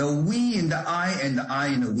 the we in the I, and the I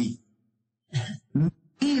in the we. Me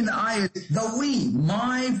in the I is the we,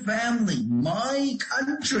 my family, my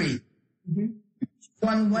country.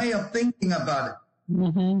 One way of thinking about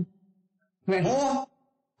it. Right. Or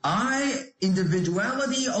I,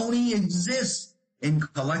 individuality only exists in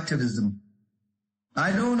collectivism.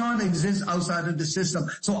 I do not exist outside of the system,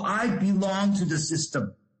 so I belong to the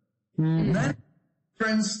system. That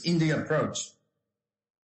difference in the approach.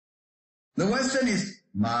 The Western is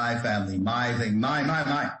my family, my thing,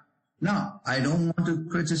 my. Now, I don't want to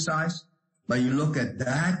criticize, but you look at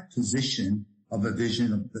that position of a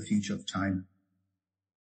vision of the future of China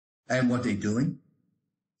and what they're doing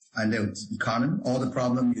and their economy, all the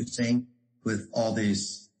problem you're saying with all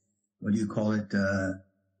this, what do you call it,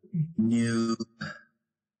 new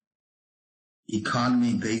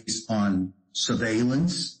economy based on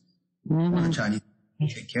surveillance. The Chinese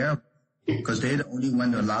take care of, because they're the only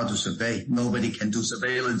one allowed to survey. Nobody can do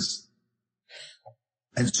surveillance.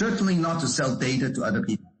 And certainly not to sell data to other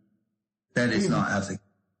people. That is not ethical.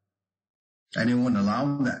 And they won't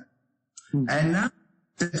allow that. And now,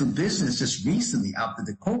 to business just recently after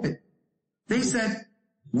the COVID, they said,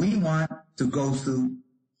 we want to go through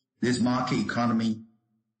this market economy,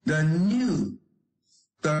 the new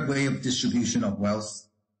third way of distribution of wealth,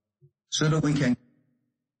 so that we can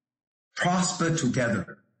prosper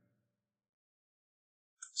together.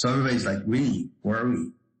 So everybody's like really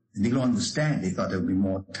worried. And they don't understand. They thought there would be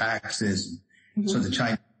more taxes. Mm-hmm. So the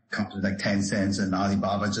China comes with like 10 cents and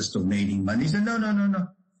Alibaba just donating money. He said, no.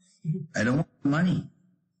 Mm-hmm. I don't want money.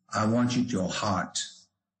 I want your heart.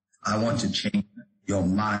 I want to change your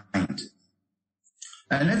mind.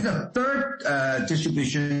 And then the third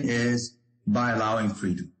distribution is by allowing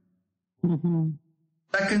freedom. Mm-hmm.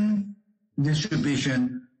 Second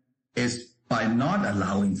distribution is by not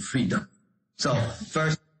allowing freedom. So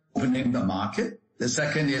first, opening the market. The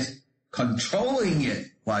second is controlling it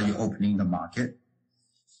while you're opening the market.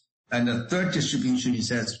 And the third distribution, he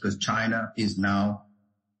says, because China is now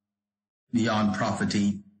beyond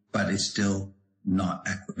poverty, but it's still not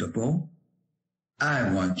equitable.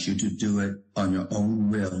 I want you to do it on your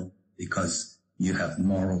own will because you have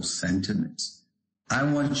moral sentiments. I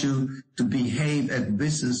want you to behave as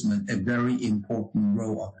businessmen, a very important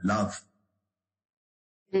role of love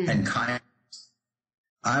and kindness.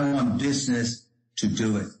 I want business to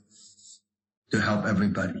do it, to help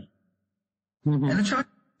everybody. Mm-hmm. And the Chinese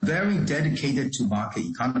are very dedicated to market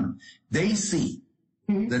economy. They see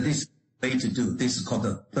that this is the way to do. This is called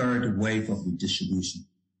the third wave of redistribution.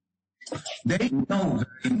 They know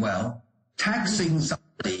very well taxing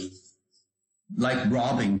somebody like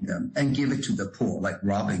robbing them and give it to the poor like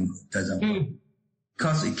robbing doesn't work.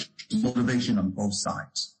 Because it keeps motivation on both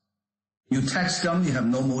sides. You tax them, you have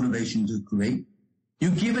no motivation to create. You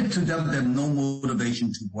give it to them, they have no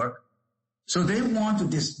motivation to work. So they want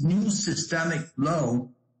this new systemic flow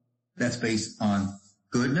that's based on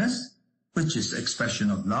goodness, which is expression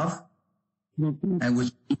of love, and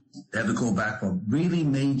which they have to go back for a really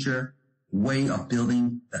major way of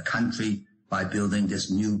building the country by building this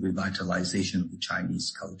new revitalization of the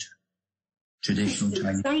Chinese culture, traditional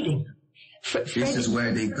Chinese. Exciting. This is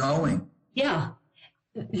where they're going. Yeah.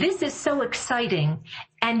 This is so exciting,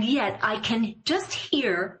 and yet I can just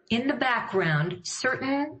hear in the background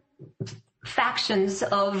certain factions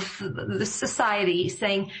of the society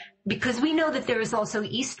saying, because we know that there is also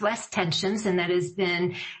East-West tensions, and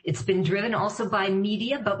it's been driven also by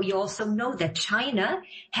media, but we also know that China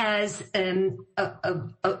has,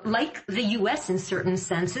 like the U.S. in certain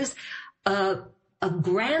senses, a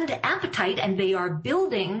grand appetite, and they are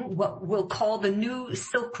building what we'll call the new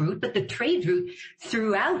Silk Route, but the trade route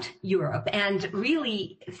throughout Europe and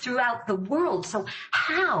really throughout the world. So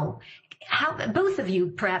how both of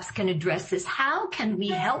you perhaps can address this. How can we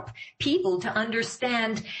help people to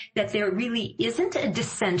understand that there really isn't a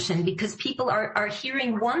dissension, because people are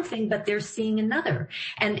hearing one thing, but they're seeing another.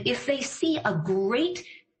 And if they see a great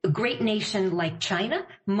nation like China,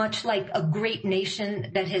 much like a great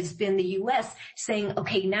nation that has been the U.S., saying,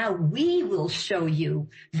 okay, now we will show you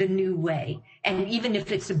the new way. And even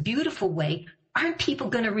if it's a beautiful way, aren't people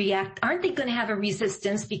going to react? Aren't they going to have a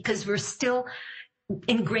resistance because we're still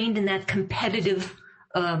ingrained in that competitive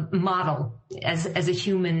model as a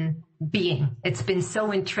human being? It's been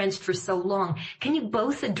so entrenched for so long. Can you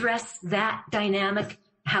both address that dynamic,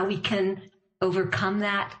 how we can overcome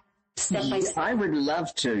that? Step by step. I would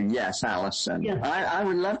love to. Yes, Alison. Yeah. I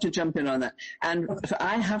would love to jump in on that. And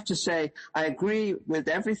I have to say, I agree with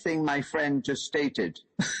everything my friend just stated.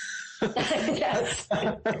 Yes.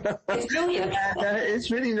 It's brilliant. It's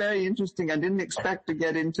really very interesting. I didn't expect to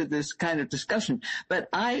get into this kind of discussion, but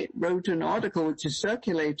I wrote an article which is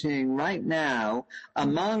circulating right now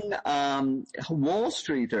among Wall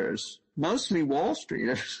Streeters, mostly Wall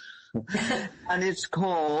Streeters, and it's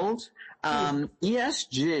called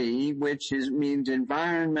ESG, which means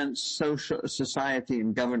environment, social, society,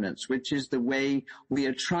 and governance, which is the way we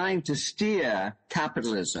are trying to steer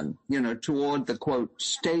capitalism, toward the quote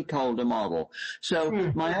stakeholder model.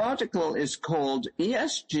 So my article is called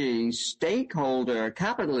ESG, Stakeholder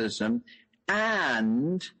Capitalism,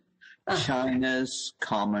 and China's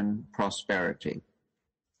Common Prosperity.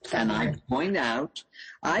 And I point out,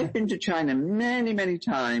 I've been to China many, many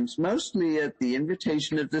times, mostly at the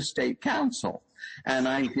invitation of the State Council. And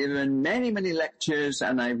I've given many, many lectures,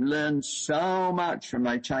 and I've learned so much from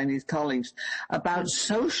my Chinese colleagues about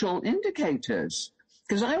social indicators.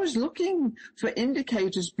 Because I was looking for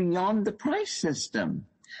indicators beyond the price system.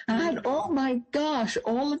 And oh my gosh,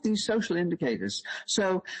 all of these social indicators.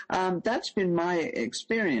 So that's been my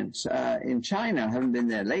experience in China. I haven't been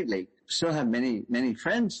there lately. Still have many, many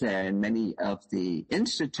friends there in many of the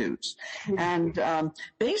institutes. And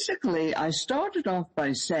basically, I started off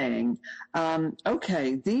by saying,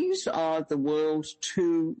 okay, these are the world's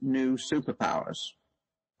two new superpowers.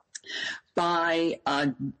 By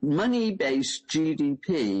money-based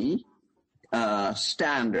GDP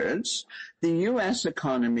standards, the U.S.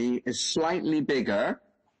 economy is slightly bigger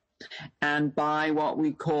And by what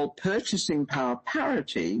we call purchasing power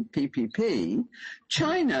parity, PPP,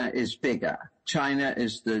 China is bigger. China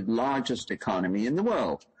is the largest economy in the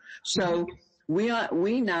world. So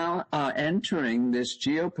we now are entering this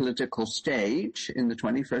geopolitical stage in the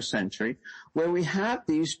 21st century where we have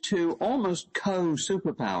these two almost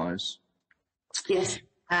co-superpowers. Yes.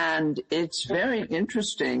 And it's very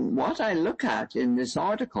interesting. What I look at in this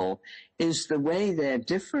article is the way their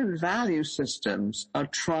different value systems are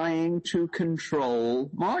trying to control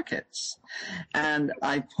markets. And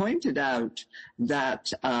I pointed out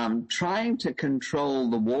that trying to control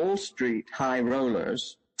the Wall Street high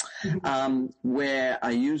rollers, where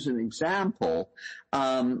I use an example,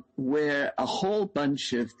 where a whole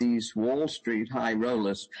bunch of these Wall Street high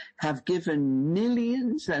rollers have given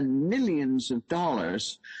millions and millions of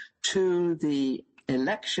dollars to the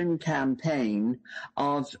election campaign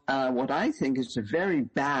of what I think is a very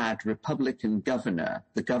bad Republican governor,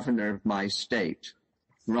 the governor of my state,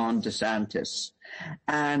 Ron DeSantis.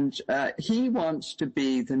 And he wants to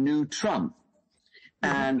be the new Trump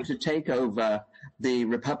and to take over the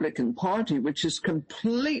Republican Party, which has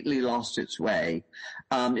completely lost its way.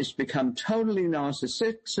 It's become totally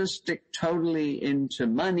narcissistic, totally into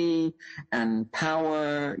money and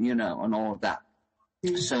power, you know, and all of that.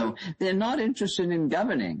 So they're not interested in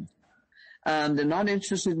governing. They're not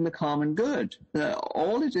interested in the common good.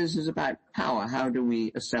 All it is about power. How do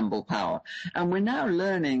we assemble power? And we're now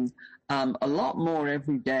learning a lot more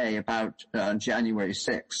every day about January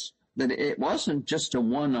 6th. That it wasn't just a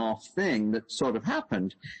one-off thing that sort of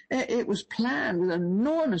happened. It was planned with an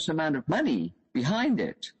enormous amount of money behind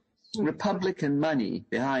it, Republican money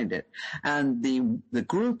behind it. And the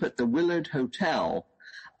group at the Willard Hotel,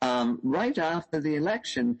 right after the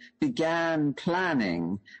election, began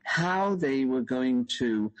planning how they were going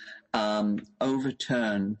to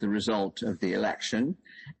overturn the result of the election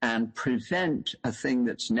and prevent a thing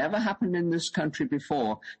that's never happened in this country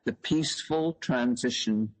before, the peaceful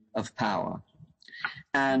transition of power.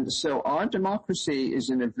 And so our democracy is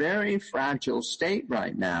in a very fragile state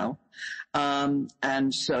right now.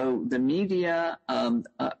 And so the media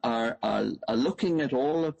are looking at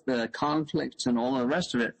all of the conflicts and all the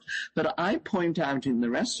rest of it. But I point out in the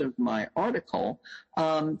rest of my article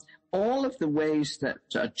all of the ways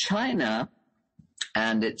that China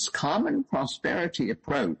and its common prosperity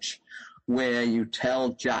approach, where you tell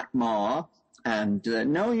Jack Ma, and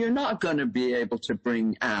no, you're not going to be able to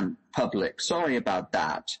bring Ant public. Sorry about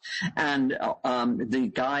that. And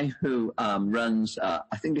the guy who runs,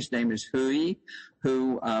 I think his name is Hui,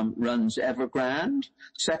 who runs Evergrande,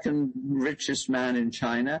 second richest man in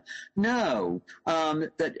China. No,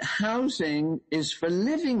 that housing is for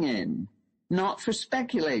living in, not for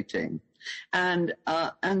speculating. And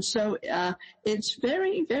so it's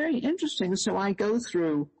very, very interesting. So I go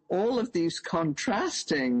through all of these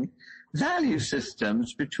contrasting value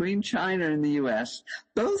systems between China and the U.S.,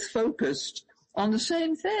 both focused on the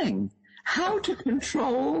same thing, how to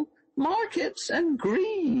control markets and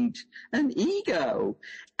greed and ego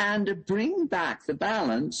and to bring back the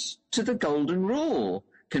balance to the golden rule.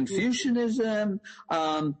 Confucianism,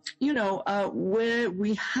 where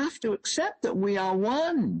we have to accept that we are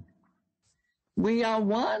one. We are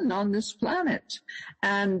one on this planet.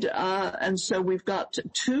 And so we've got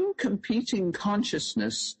two competing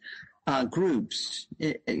consciousness groups,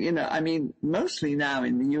 mostly now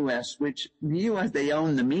in the U.S., they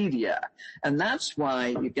own the media. And that's why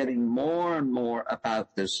you're getting more and more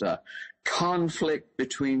about this conflict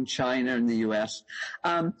between China and the U.S.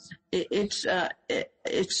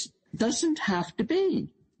 It doesn't have to be.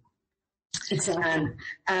 Exactly.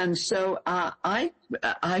 And so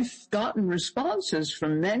I've gotten responses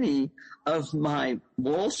from many of my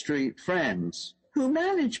Wall Street friends who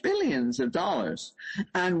manage billions of dollars.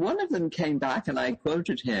 And one of them came back, and I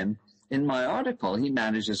quoted him in my article. He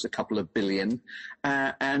manages a couple of billion.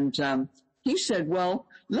 And he said, well,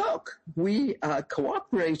 look, we are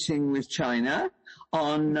cooperating with China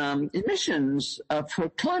on emissions for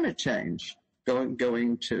climate change,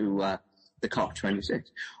 going to the COP26.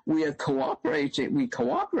 We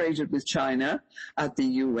cooperated with China at the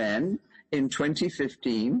UN in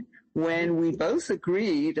 2015 when we both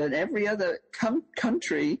agreed, and every other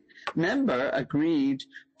country member agreed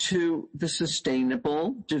to the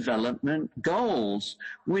Sustainable Development Goals,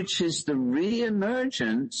 which is the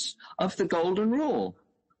re-emergence of the Golden Rule.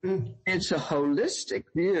 It's a holistic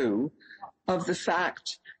view of the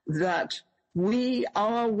fact that we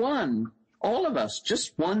are one. all of us,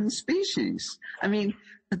 just one species. I mean,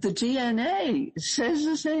 the DNA says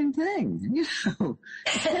the same thing. You know,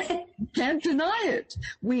 can't deny it.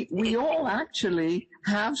 We all actually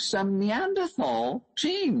have some Neanderthal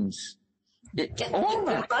genes. All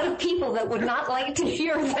a lot of people that would not like to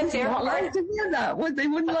hear that. They would like to hear that. Well, they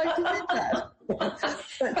wouldn't like to hear that. But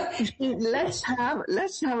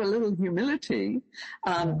let's have a little humility.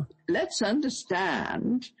 Let's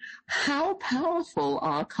understand how powerful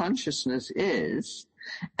our consciousness is,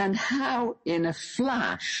 and how in a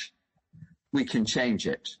flash we can change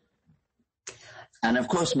it. And of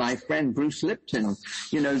course, my friend Bruce Lipton,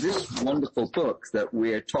 you know, this wonderful book that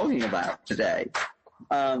we're talking about today.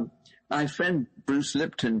 My friend Bruce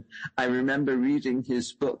Lipton, I remember reading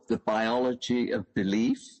his book, The Biology of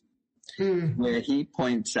Belief, where he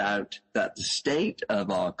points out that the state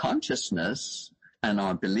of our consciousness and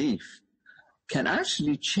our belief can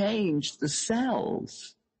actually change the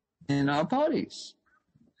cells in our bodies.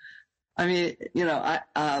 I mean, you know,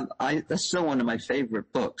 that's still one of my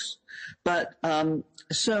favorite books. But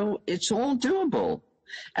so it's all doable.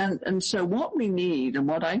 And so what we need, and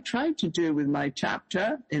what I tried to do with my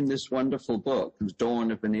chapter in this wonderful book, The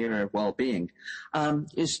Dawn of an Era of Well-Being,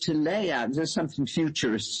 is to lay out, there's something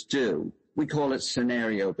futurists do. We call it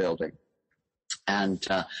scenario building. And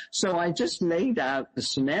so I just laid out the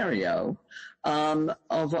scenario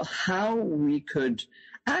of how we could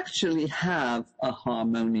actually have a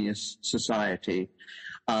harmonious society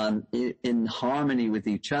in harmony with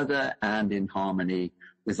each other and in harmony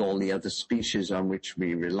with all the other species on which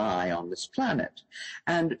we rely on this planet.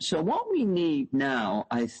 And so what we need now,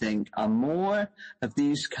 I think, are more of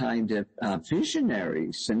these kind of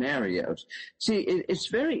visionary scenarios. See, it's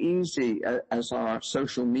very easy as our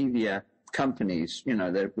social media companies, you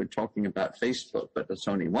know, we're talking about Facebook, but it's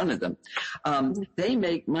only one of them. They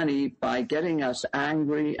make money by getting us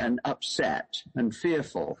angry and upset and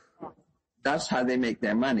fearful. That's how they make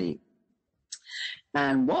their money.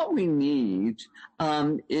 And what we need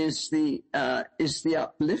is the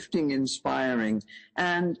uplifting, inspiring,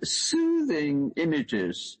 and soothing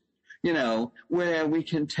images, you know, where we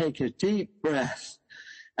can take a deep breath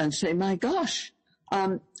and say, my gosh,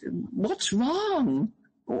 what's wrong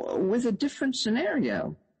with a different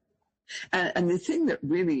scenario? And the thing that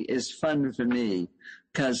really is fun for me,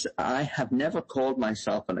 because I have never called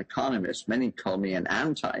myself an economist. Many call me an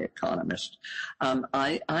anti-economist.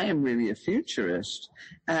 I am really a futurist.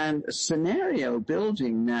 And scenario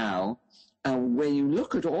building now, where you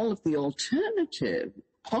look at all of the alternative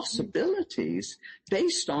possibilities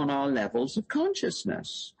based on our levels of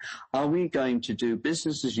consciousness. Are we going to do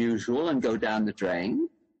business as usual and go down the drain?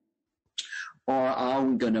 Or are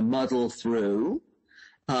we going to muddle through?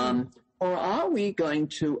 Or are we going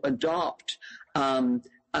to adopt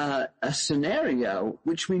a scenario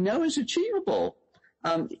which we know is achievable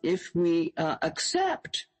if we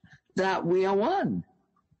accept that we are one?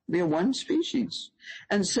 We are one species.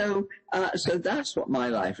 And so that's what my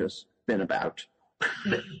life has been about.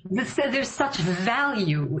 So there's such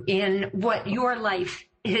value in what your life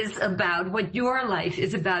is about,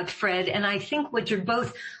 Fred. And I think what you're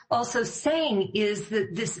both also saying is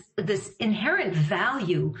that this inherent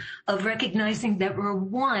value of recognizing that we're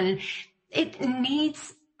one, it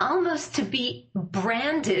needs almost to be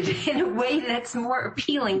branded in a way that's more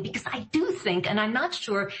appealing, because I do think, and I'm not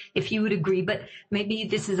sure if you would agree, but maybe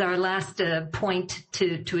this is our last point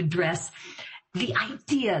to address, the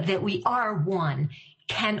idea that we are one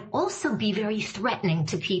can also be very threatening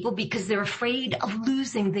to people because they're afraid of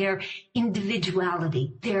losing their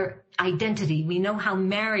individuality, their identity. We know how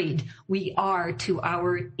married we are to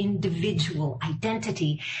our individual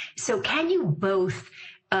identity. So can you both,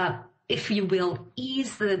 if you will,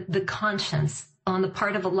 ease the conscience on the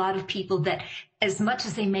part of a lot of people that, as much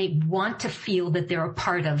as they may want to feel that they're a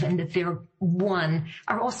part of and that they're one,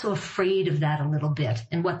 are also afraid of that a little bit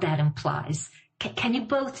and what that implies? Can you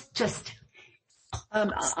both just...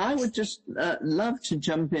 I would just love to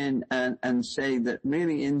jump in and say that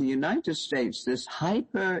really in the United States, this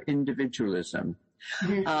hyper-individualism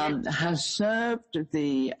has served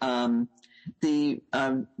the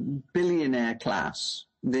billionaire class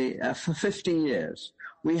for 50 years.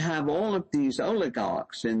 We have all of these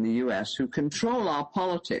oligarchs in the U.S. who control our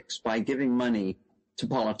politics by giving money to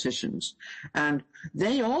politicians. And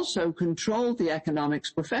they also controlled the economics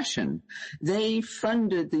profession. They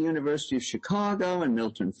funded the University of Chicago and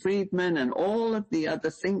Milton Friedman and all of the other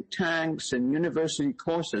think tanks and university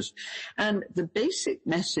courses. And the basic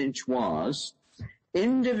message was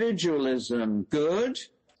individualism good,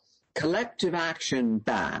 collective action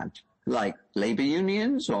bad. like labor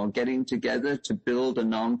unions or getting together to build a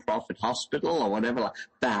non-profit hospital or whatever, like,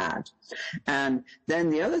 bad. And then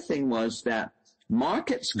the other thing was that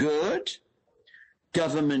markets good,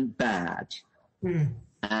 government bad.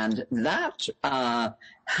 And that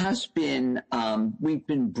has been, we've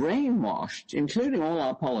been brainwashed, including all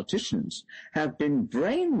our politicians, have been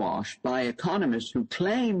brainwashed by economists who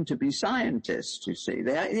claim to be scientists, you see.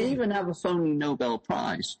 They even have a phony Nobel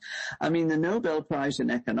Prize. I mean, the Nobel Prize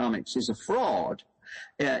in economics is a fraud.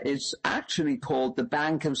 It's actually called the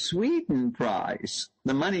Bank of Sweden Prize.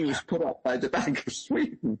 The money was put up by the Bank of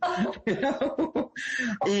Sweden, you know,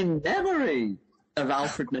 in memory of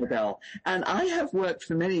Alfred Nobel. And I have worked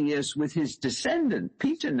for many years with his descendant,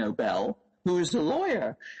 Peter Nobel, who is a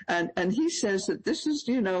lawyer. And he says that this is,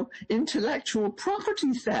 you know, intellectual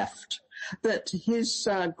property theft, that his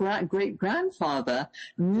great-grandfather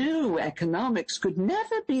knew economics could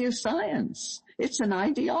never be a science. It's an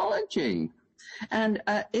ideology. And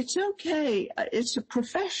it's okay. It's a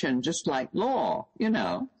profession, just like law, you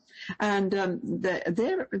know. And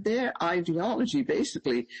their ideology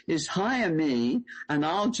basically is hire me and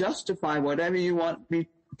I'll justify whatever you want me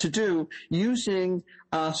to do using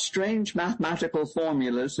strange mathematical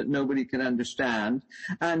formulas that nobody can understand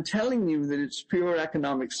and telling you that it's pure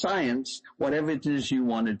economic science, whatever it is you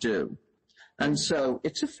want to do. And so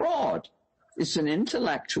it's a fraud. It's an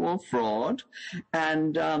intellectual fraud,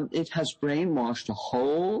 and it has brainwashed a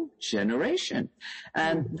whole generation.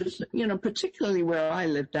 And this, you know, particularly where I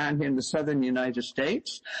live down here in the southern United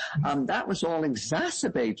States, that was all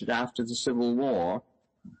exacerbated after the Civil War.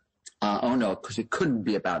 Oh no, because it couldn't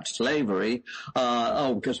be about slavery.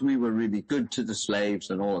 Because we were really good to the slaves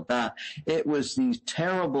and all of that. It was these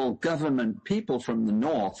terrible government people from the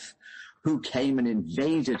North who came and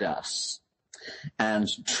invaded us and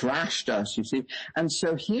trashed us, you see. And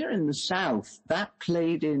so here in the South, that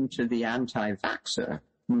played into the anti-vaxxer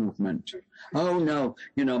movement. Oh no,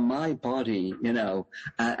 you know, my body, you know,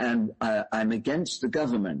 and I'm against the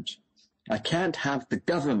government. I can't have the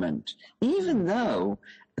government, even though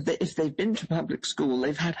if they've been to public school,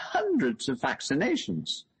 they've had hundreds of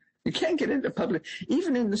vaccinations. You can't get into public,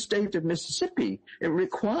 even in the state of Mississippi, it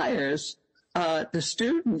requires the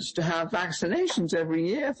students to have vaccinations every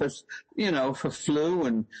year for, you know, for flu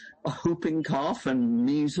and whooping cough and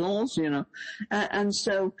measles, you know. And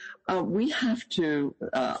so we have to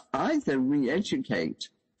either re-educate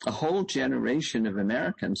a whole generation of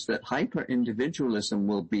Americans that hyper-individualism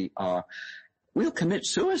we'll commit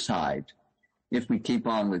suicide if we keep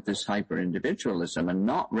on with this hyper-individualism and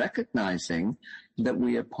not recognizing that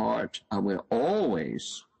we're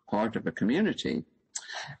always part of a community.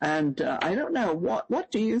 And I don't know,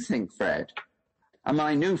 what do you think, Fred?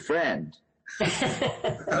 My new friend.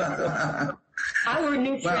 Our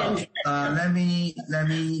new friend. Well, let me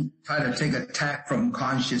try to take a tack from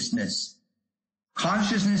consciousness.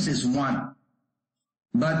 Consciousness is one,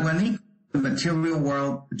 but when the material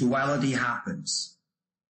world duality happens,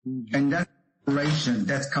 and that separation,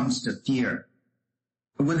 that comes to fear.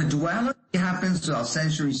 When the duality happens to our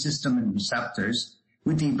sensory system and receptors,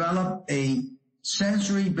 we develop a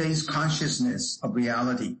sensory-based consciousness of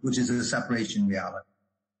reality, which is a separation reality.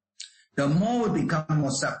 The more we become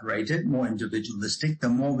more separated, more individualistic, the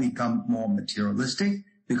more we become more materialistic,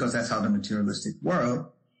 because that's how the materialistic world,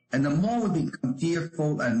 and the more we become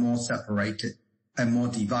fearful and more separated, and more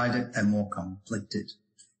divided and more conflicted.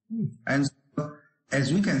 And so,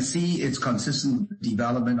 as we can see, it's consistent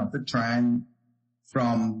development of the trend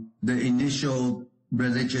from the initial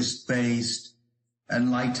religious-based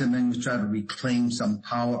enlightenment, we try to reclaim some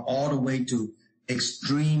power, all the way to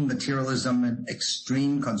extreme materialism and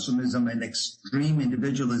extreme consumerism and extreme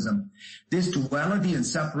individualism. This duality and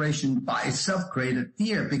separation by itself created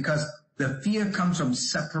fear, because the fear comes from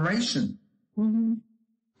separation. Mm-hmm.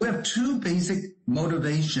 We have two basic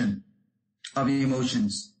motivation of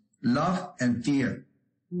emotions, love and fear.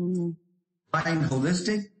 Mm-hmm. Being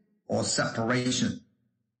holistic or separation.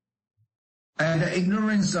 And the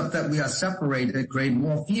ignorance of that we are separated create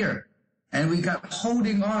more fear. And we got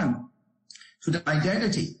holding on to the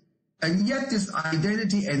identity. And yet this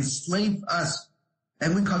identity enslaved us.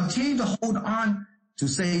 And we continue to hold on to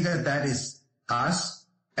say that that is us,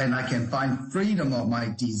 and I can find freedom of my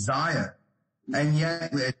desire. And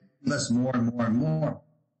yet it us more and more and more.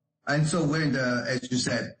 And so we're as you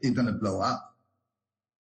said, it's going to blow up.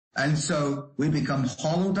 And so we become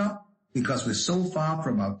hollowed up because we're so far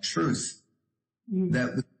from our truth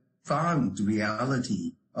that we found the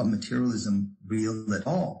reality of materialism real at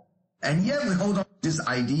all. And yet we hold on to this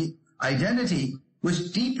identity,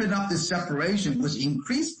 which deepened up this separation, which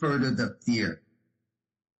increased further the fear.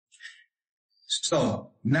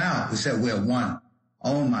 So now we said we're one.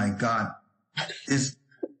 Oh my God. This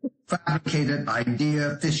fabricated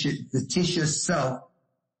idea, fictitious self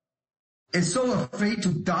is so afraid to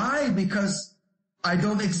die because I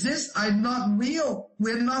don't exist. I'm not real.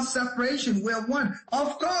 We're not separation. We're one.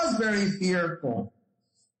 Of course, very fearful.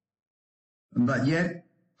 But yet,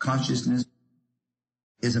 consciousness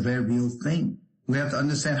is a very real thing. We have to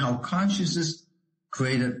understand how consciousness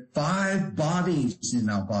created 5 bodies in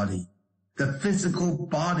our body. The physical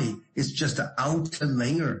body is just the outer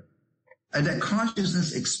layer. And that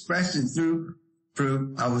consciousness expressed it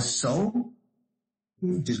through our soul,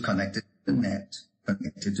 which is connected to the net,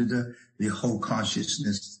 connected to the whole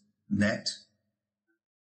consciousness net.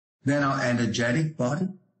 Then our energetic body,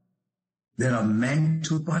 then our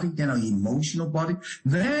mental body, then our emotional body.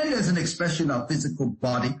 Then there's an expression of physical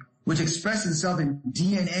body, which expresses itself in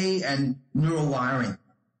DNA and neural wiring.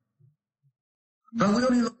 But we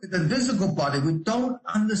only look at the physical body. We don't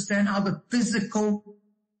understand how the physical,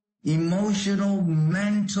 emotional,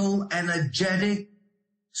 mental, energetic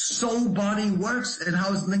soul body works and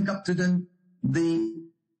how it's linked up to the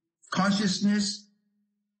consciousness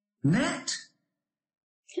net.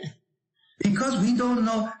 Because we don't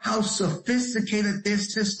know how sophisticated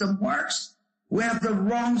this system works. We have the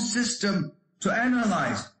wrong system to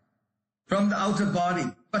analyze from the outer body.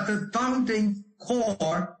 But the founding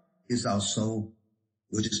core is our soul,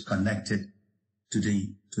 which is connected to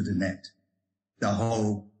the net, the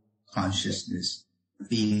whole consciousness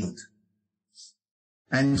field.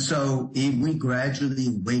 And so if we gradually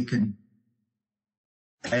awaken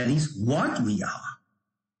at least what we are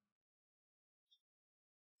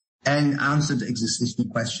and answer the existential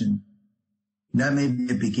question, that may be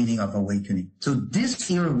the beginning of awakening. So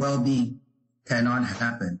this era of well-being cannot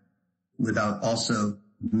happen without also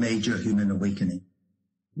major human awakening.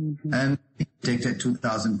 Mm-hmm. And take that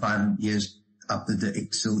 2,500 years after the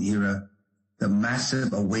Exo era, the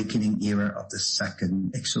massive awakening era of the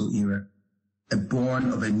second Exo era, the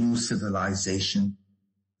born of a new civilization,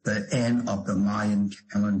 the end of the Mayan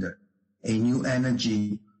calendar, a new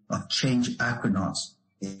energy of change equinox,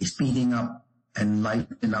 a speeding up and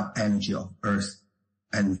lightening up energy of Earth,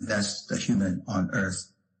 and thus the human on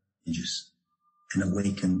Earth changes and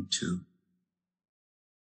awaken too.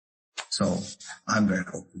 So I'm very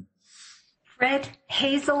hopeful. Fred,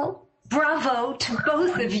 Hazel, bravo to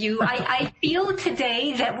both of you. I feel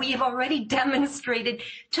today that we have already demonstrated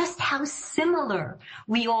just how similar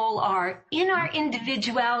we all are in our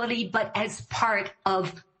individuality, but as part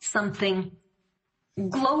of something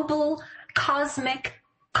global, cosmic,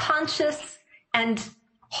 conscious, and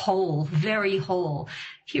whole, very whole.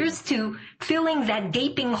 Here's to filling that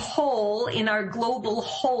gaping hole in our global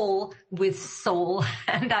whole with soul.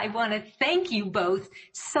 And I want to thank you both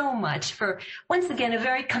so much for, once again, a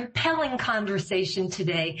very compelling conversation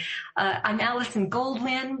today. I'm Alison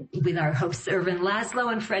Goldwyn with our hosts Ervin,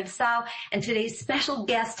 Laszlo, and Fred Tsao, and today's special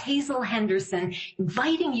guest, Hazel Henderson,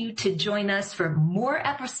 inviting you to join us for more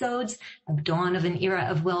episodes of Dawn of an Era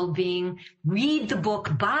of Wellbeing. Read the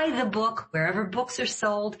book, buy the book, wherever books are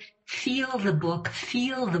sold. Feel the book,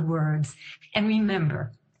 feel the words, and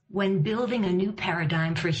remember, when building a new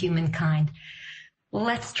paradigm for humankind,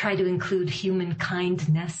 let's try to include human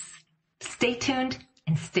kindness. Stay tuned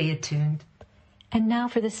and stay attuned. And now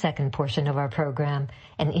for the second portion of our program,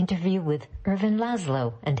 an interview with Ervin,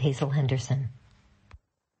 Laszlo, and Hazel Henderson.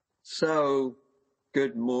 So,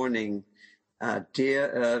 good morning, dear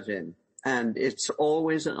Ervin, and it's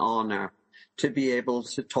always an honor to be able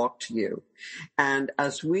to talk to you. And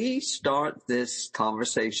as we start this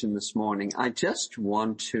conversation this morning, I just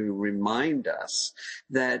want to remind us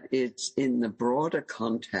that it's in the broader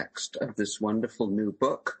context of this wonderful new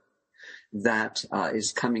book that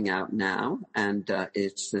is coming out now, and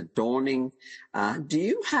it's the Dawning. Do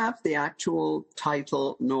you have the actual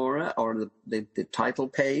title, Nora, or the title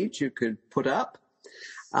page you could put up?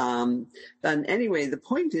 And anyway, the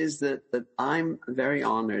point is that I'm very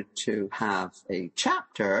honored to have a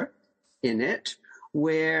chapter in it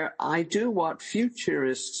where I do what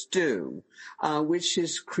futurists do, which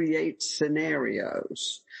is create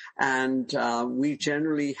scenarios. And we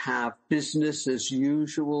generally have business as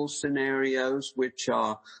usual scenarios, which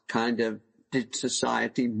are kind of, did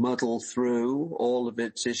society muddle through all of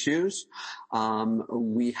its issues?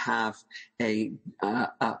 We have a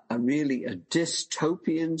really a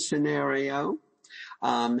dystopian scenario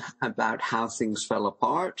about how things fell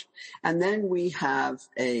apart, and then we have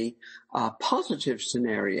a positive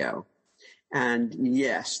scenario. And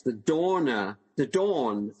yes, the dawn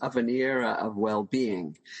of an era of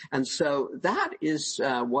well-being. And so that is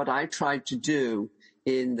what I tried to do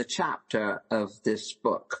in the chapter of this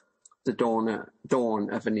book. the dawn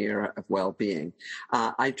of an era of well-being.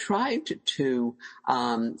 I tried to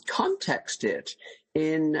context it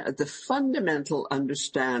in the fundamental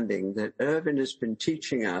understanding that Ervin has been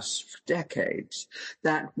teaching us for decades,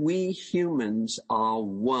 that we humans are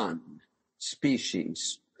one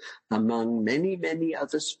species among many, many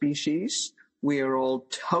other species. We are all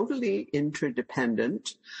totally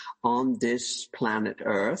interdependent on this planet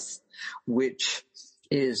Earth, which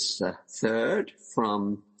is the third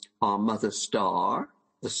from our mother star,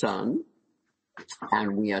 the sun,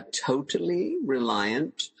 and we are totally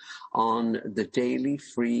reliant on the daily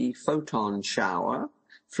free photon shower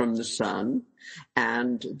from the sun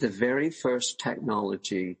and the very first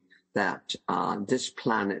technology that this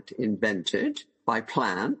planet invented by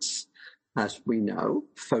plants, as we know,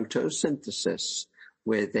 photosynthesis,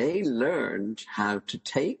 where they learned how to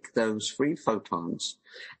take those free photons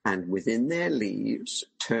and within their leaves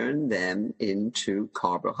turn them into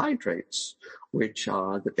carbohydrates, which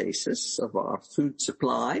are the basis of our food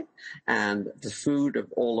supply and the food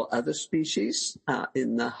of all other species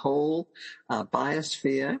in the whole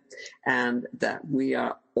biosphere, and that we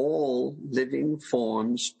are all living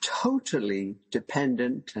forms totally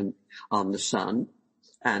dependent on the sun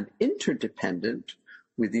and interdependent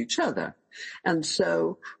with each other. And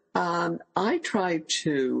so I try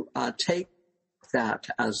to take that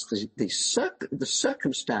as the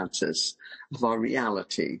circumstances of our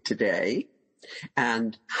reality today,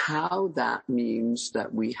 and how that means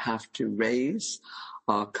that we have to raise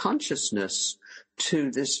our consciousness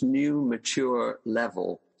to this new mature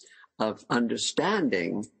level of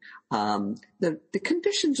understanding the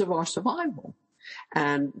conditions of our survival.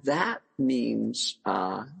 And that means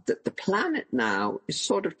that the planet now is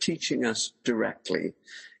sort of teaching us directly.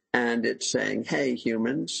 And it's saying, hey,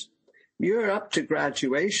 humans, you're up to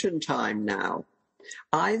graduation time now.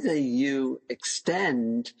 Either you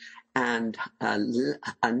extend and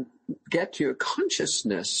get your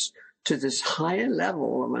consciousness to this higher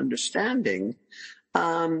level of understanding,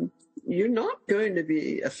 you're not going to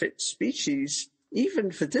be a fit species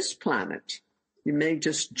even for this planet. You may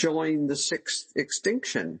just join the sixth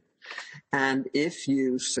extinction. And if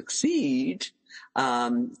you succeed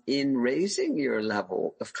in raising your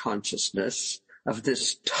level of consciousness of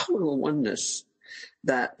this total oneness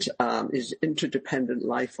that is interdependent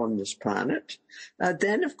life on this planet,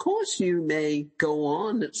 then of course you may go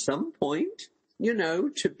on at some point,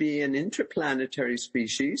 to be an interplanetary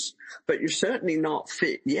species, but you're certainly not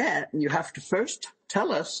fit yet. And you have to first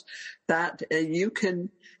tell us that you can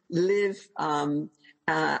live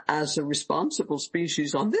as a responsible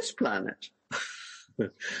species on this planet.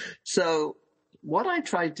 So what I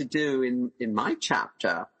tried to do in my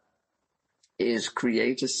chapter is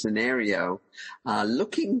create a scenario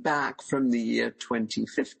looking back from the year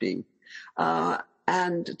 2050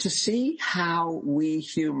 and to see how we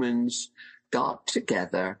humans got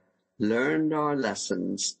together, learned our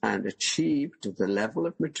lessons, and achieved the level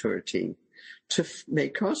of maturity to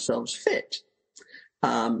make ourselves fit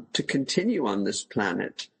to continue on this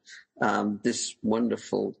planet, this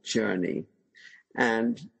wonderful journey.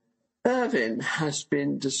 And Ervin has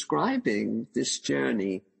been describing this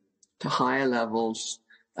journey to higher levels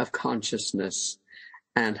of consciousness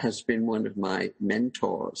and has been one of my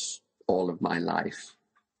mentors all of my life.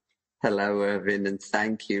 Hello, Ervin, and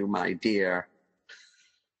thank you, my dear.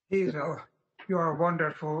 Hazel, you are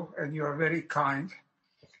wonderful and you are very kind.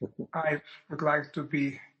 I would like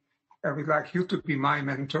you to be my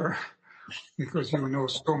mentor because you know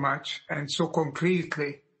so much and so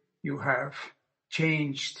concretely you have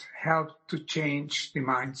helped to change the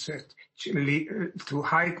mindset, to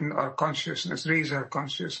heighten our consciousness, raise our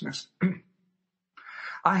consciousness.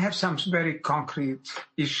 I have some very concrete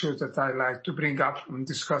issues that I like to bring up and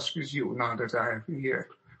discuss with you now that I have you here.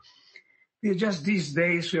 Just these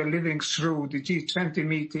days, we are living through the G20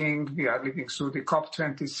 meeting, we are living through the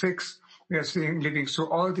COP26, we are living through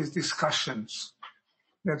all these discussions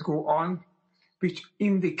that go on, which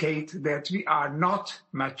indicate that we are not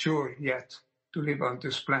mature yet to live on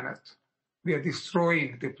this planet. We are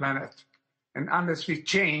destroying the planet. And unless we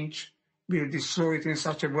change, we'll destroy it in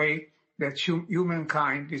such a way that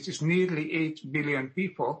humankind, which is nearly 8 billion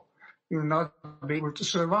people, will not be able to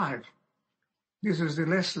survive. This is the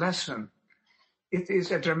last lesson. It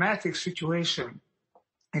is a dramatic situation.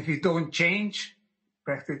 If we don't change,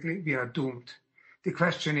 practically we are doomed. The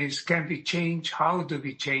question is, can we change? How do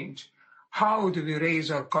we change? How do we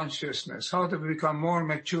raise our consciousness? How do we become more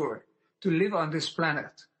mature to live on this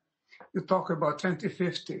planet? You talk about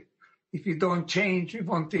 2050. If we don't change, we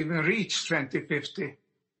won't even reach 2050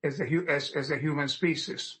 as a human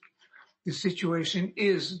species. The situation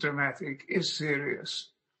is dramatic, is serious.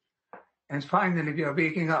 And finally, we are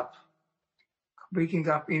waking up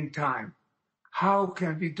in time. How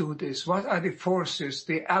can we do this? What are the forces,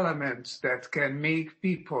 the elements that can make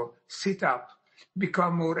people sit up,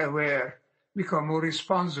 become more aware, become more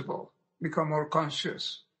responsible, become more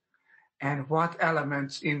conscious? And what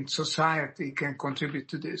elements in society can contribute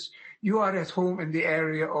to this? You are at home in the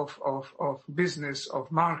area of business, of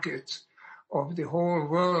markets, of the whole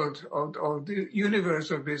world, of the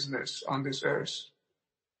universe of business on this earth.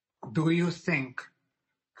 Do you think,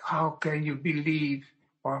 how can you believe,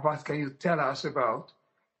 or what can you tell us about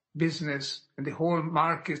business and the whole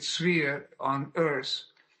market sphere on earth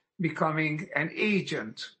becoming an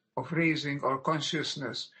agent of raising our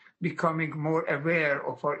consciousness, becoming more aware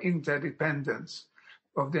of our interdependence,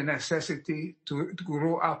 of the necessity to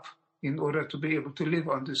grow up in order to be able to live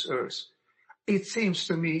on this earth? It seems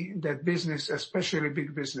to me that business, especially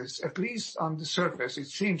big business, at least on the surface, it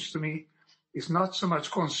seems to me, is not so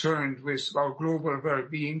much concerned with our global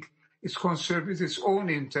well-being. It's concerned with its own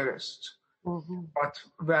interests. Mm-hmm. But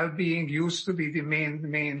well-being used to be the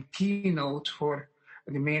main keynote for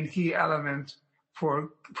the main key element for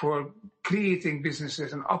creating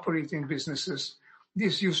businesses and operating businesses.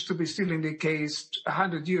 This used to be still in the case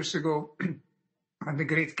 100 years ago, and the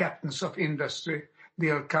great captains of industry,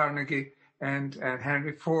 Dale Carnegie and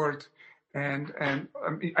Henry Ford and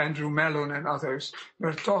Andrew Mellon and others,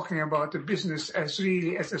 were talking about the business as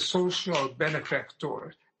really as a social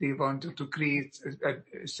benefactor. They wanted to create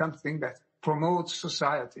something that promotes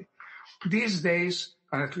society. These days,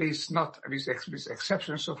 and at least not with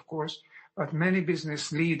exceptions, of course, but many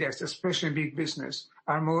business leaders, especially big business,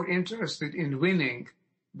 are more interested in winning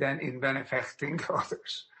than in benefacting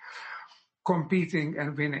others. Competing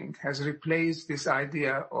and winning has replaced this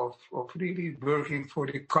idea of really working for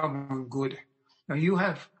the common good. Now, you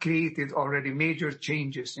have created already major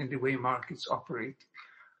changes in the way markets operate.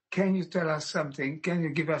 Can you tell us something? Can you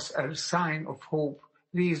give us a sign of hope,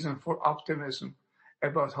 reason for optimism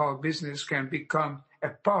about how business can become a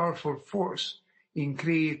powerful force in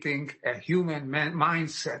creating a human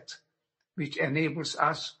mindset which enables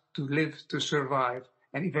us to live, to survive,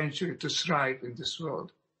 and eventually to thrive in this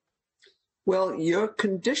world? Well, your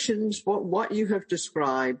conditions, what you have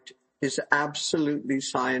described is absolutely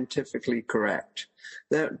scientifically correct.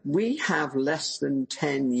 That we have less than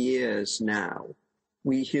 10 years now,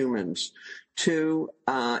 we humans, to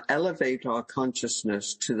elevate our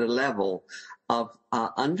consciousness to the level of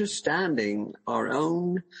understanding our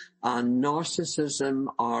own narcissism,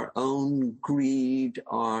 our own greed,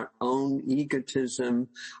 our own egotism,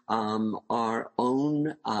 our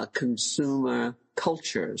own consumer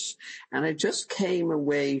cultures. And I just came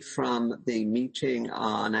away from the meeting,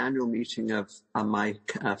 an annual meeting of my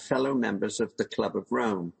fellow members of the Club of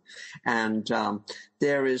Rome. And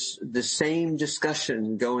there is the same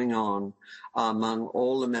discussion going on among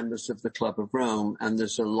all the members of the Club of Rome, and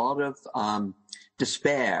there's a lot of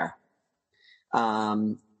despair.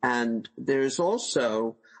 And there's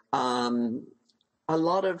also a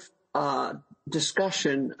lot of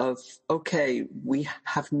discussion of, okay, we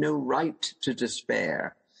have no right to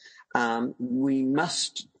despair. We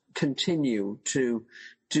must continue to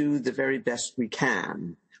do the very best we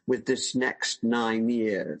can with this next 9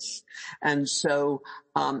 years. And so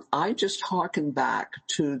I just hearken back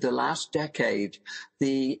to the last decade,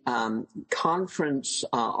 the conference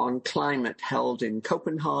on climate held in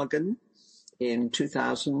Copenhagen in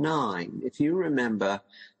 2009. If you remember,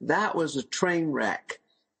 that was a train wreck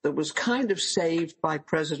that was kind of saved by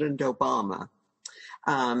President Obama.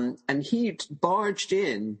 And he barged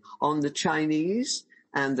in on the Chinese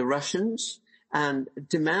and the Russians and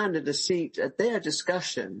demanded a seat at their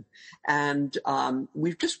discussion. And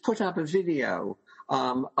we've just put up a video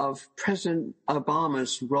of President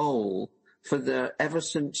Obama's role for ever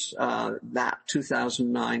since that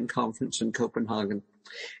 2009 conference in Copenhagen.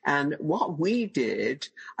 And what we did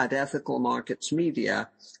at Ethical Markets Media,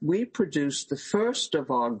 we produced the first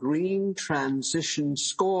of our green transition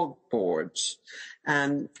scoreboards.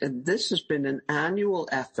 And this has been an annual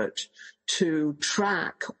effort to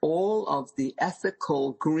track all of the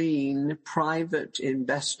ethical green private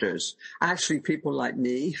investors, actually people like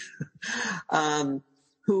me,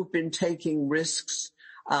 who've been taking risks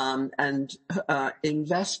and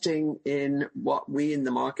investing in what we in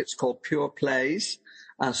the markets call pure plays.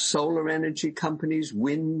 Solar energy companies,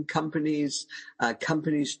 wind companies,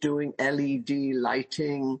 companies doing LED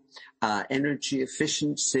lighting, energy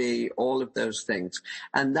efficiency, all of those things.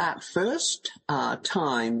 And that first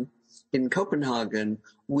time in Copenhagen,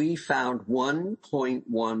 we found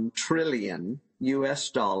 $1.1 trillion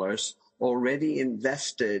US already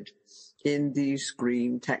invested in these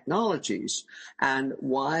green technologies. And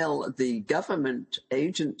while the government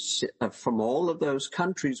agents from all of those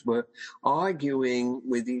countries were arguing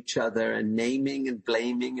with each other and naming and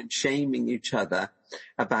blaming and shaming each other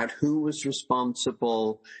about who was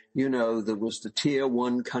responsible, you know, there was the tier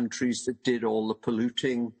 1 countries that did all the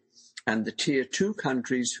polluting, and the tier 2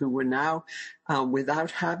 countries who were now, without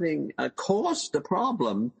having caused the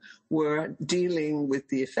problem, were dealing with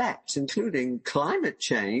the effects, including climate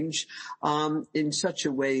change, in such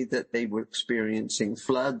a way that they were experiencing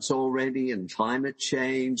floods already and climate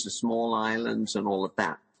change, the small islands and all of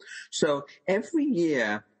that. So every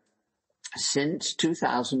year since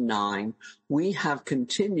 2009, we have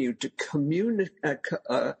continued to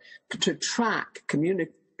track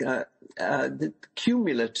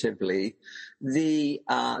cumulatively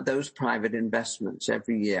those private investments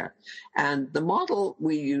every year. And the model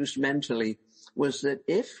we used mentally was that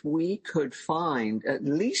if we could find at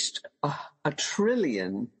least $1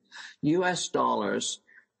 trillion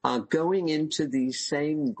going into these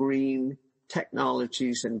same green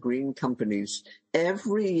technologies and green companies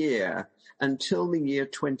every year until the year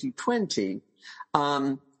 2020,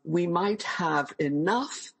 we might have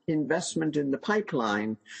enough investment in the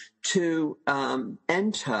pipeline to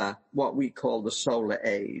enter what we call the solar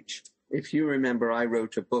age. If you remember, I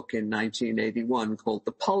wrote a book in 1981 called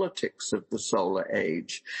The Politics of the Solar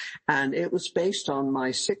Age, and it was based on my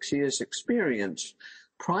 6 years experience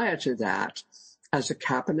prior to that as a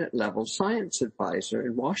cabinet-level science advisor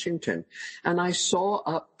in Washington. And I saw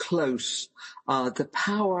up close the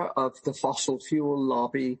power of the fossil fuel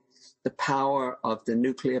lobby, the power of the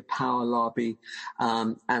nuclear power lobby,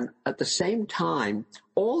 and at the same time,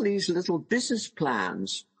 all these little business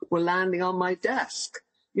plans were landing on my desk,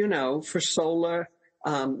 you know, for solar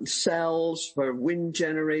cells, for wind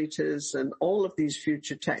generators, and all of these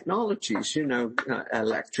future technologies, you know,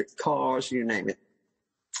 electric cars, you name it.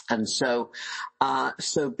 And so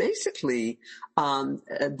basically,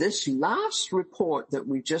 this last report that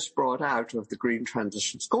we just brought out of the Green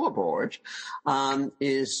Transition Scoreboard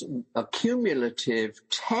is a cumulative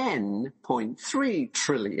 $10.3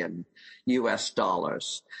 trillion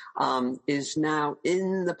is now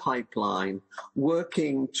in the pipeline,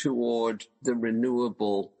 working toward the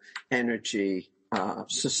renewable energy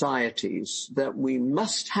societies that we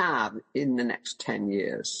must have in the next 10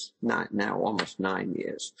 years, now almost 9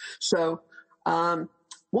 years. So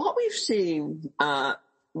what we've seen,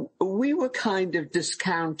 we were kind of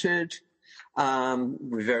discounted.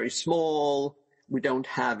 We're very small. We don't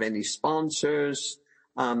have any sponsors.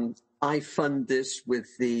 I fund this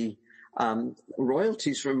with the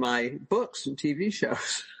royalties from my books and TV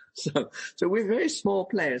shows. So we're very small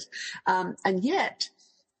players. And yet,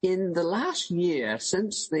 in the last year,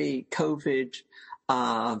 since the COVID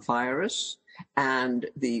virus, and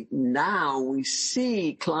now we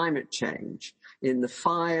see climate change in the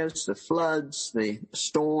fires, the floods, the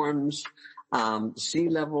storms, sea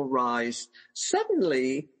level rise,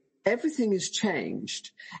 suddenly everything has changed.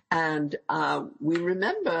 And we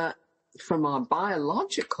remember from our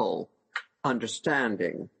biological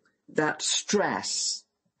understanding that stress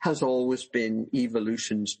has always been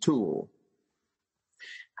evolution's tool.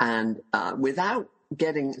 And without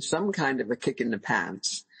getting some kind of a kick in the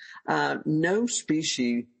pants, no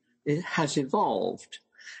species has evolved.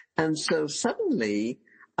 And so suddenly,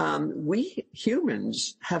 we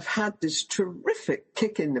humans have had this terrific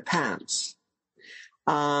kick in the pants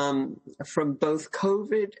from both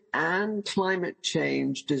COVID and climate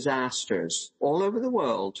change disasters all over the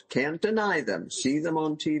world. Can't deny them, see them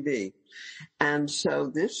on TV. And so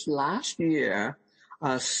this last year,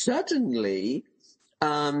 suddenly,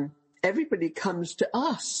 everybody comes to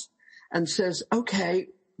us and says, okay,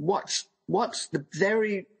 what's the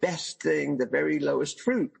very best thing, the very lowest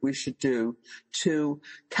fruit we should do to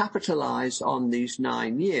capitalize on these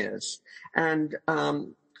 9 years? And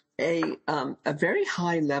a very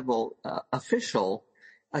high-level official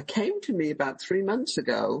came to me about 3 months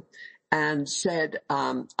ago and said,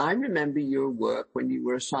 I remember your work when you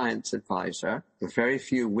were a science advisor. There were very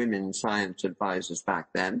few women science advisors back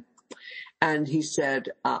then. And he said,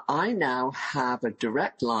 I now have a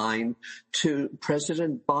direct line to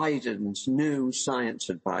President Biden's new science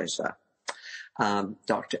advisor,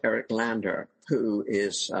 Dr. Eric Lander, who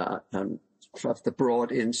is of the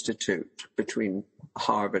Broad Institute between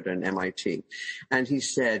Harvard and MIT. And he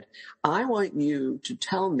said, I want you to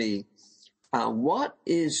tell me what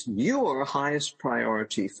is your highest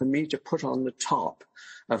priority for me to put on the top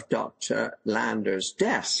of Dr. Lander's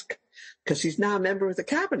desk, because he's now a member of the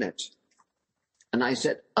cabinet. And I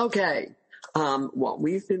said, okay, what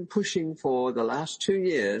we've been pushing for the last 2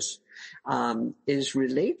 years is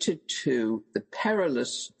related to the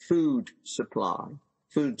perilous food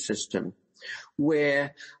system,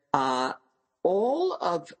 where all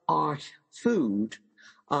of our food,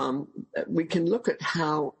 we can look at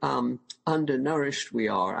how undernourished we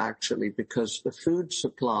are, actually, because the food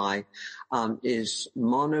supply is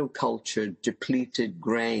monocultured, depleted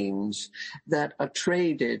grains that are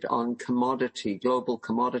traded on global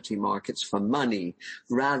commodity markets for money,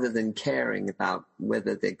 rather than caring about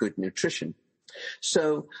whether they're good nutrition.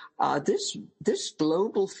 So this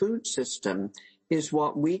global food system is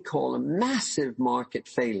what we call a massive market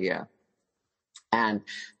failure. And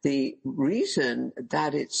the reason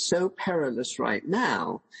that it's so perilous right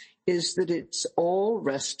now is that it's all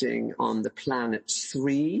resting on the planet's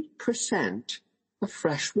 3% of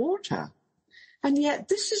fresh water. And yet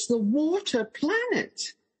this is the water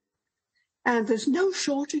planet. And there's no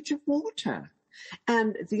shortage of water.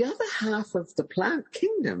 And the other half of the plant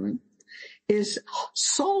kingdom is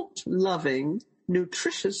salt-loving,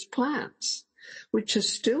 nutritious plants, which are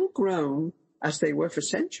still grown as they were for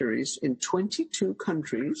centuries in 22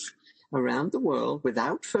 countries around the world,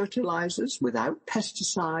 without fertilizers, without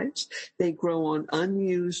pesticides. They grow on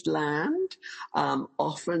unused land,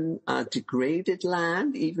 often degraded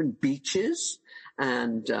land, even beaches,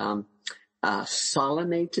 and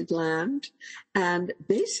salinated land. And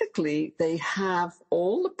basically, they have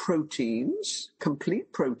all the proteins,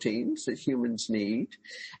 complete proteins that humans need,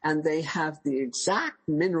 and they have the exact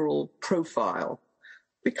mineral profile.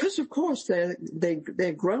 Because, of course,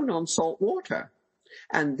 they're grown on salt water,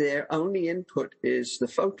 and their only input is the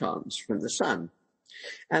photons from the sun.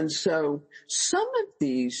 And so some of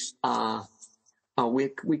these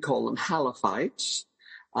we call them halophytes,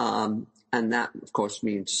 and that, of course,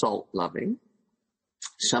 means salt-loving.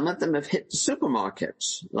 Some of them have hit the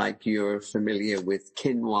supermarkets, like you're familiar with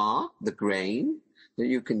quinoa, the grain that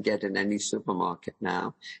you can get in any supermarket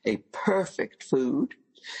now, a perfect food.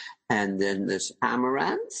 And then there's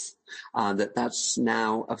amaranth, that's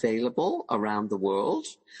now available around the world.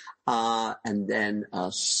 And then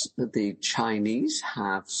the Chinese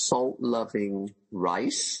have salt-loving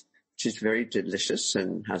rice, which is very delicious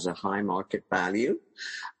and has a high market value.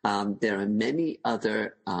 There are many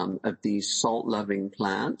other of these salt-loving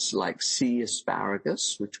plants, like sea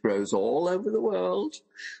asparagus, which grows all over the world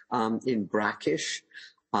in brackish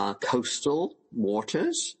coastal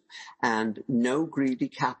waters. And no greedy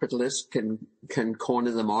capitalist can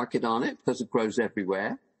corner the market on it because it grows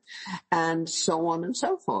everywhere, and so on and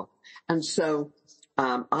so forth. And so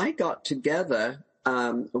I got together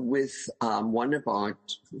with one of our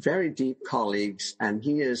very deep colleagues, and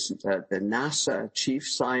he is the NASA chief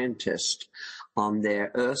scientist on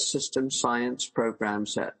their Earth System Science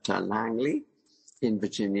programs at Langley in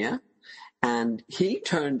Virginia. And he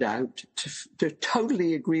turned out to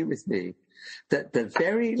totally agree with me that the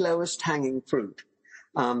very lowest hanging fruit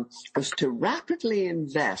was to rapidly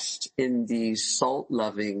invest in these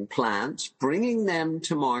salt-loving plants, bringing them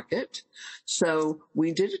to market. So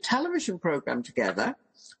we did a television program together,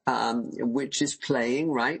 which is playing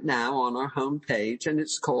right now on our homepage, and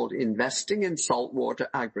it's called Investing in Saltwater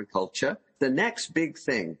Agriculture, the Next Big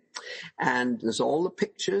Thing. And there's all the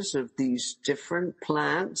pictures of these different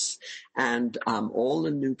plants and all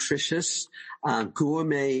the nutritious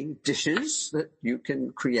gourmet dishes that you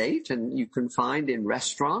can create and you can find in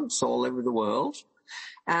restaurants all over the world.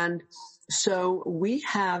 And so we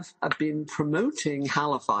have been promoting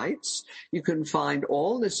halophytes. You can find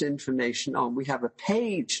all this information we have a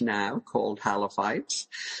page now called Halophytes.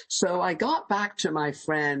 So I got back to my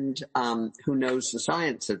friend who knows the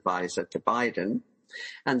science advisor to Biden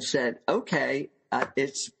and said, okay,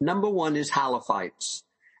 it's number one is halophytes.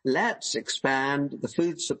 Let's expand the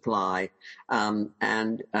food supply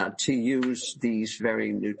and to use these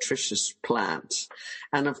very nutritious plants.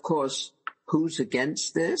 And of course, who's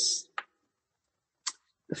against this?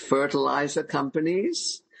 The fertilizer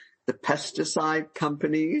companies, the pesticide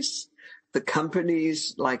companies, the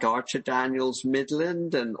companies like Archer Daniels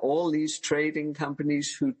Midland and all these trading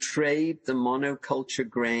companies who trade the monoculture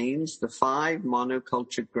grains, the 5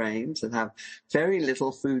 monoculture grains that have very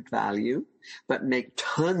little food value but make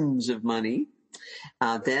tons of money.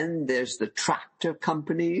 Then there's the tractor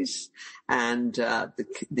companies and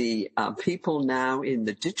the people now in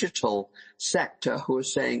the digital sector who are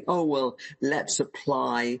saying, oh, well, let's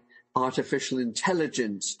apply artificial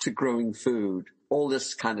intelligence to growing food. All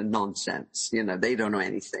this kind of nonsense. They don't know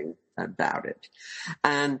anything about it.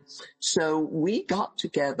 And so we got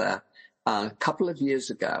together a couple of years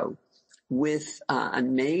ago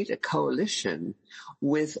and made a coalition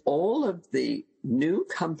with all of the new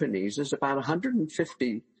companies. There's about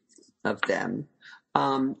 150 of them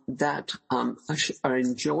that are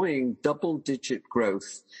enjoying double-digit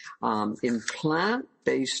growth in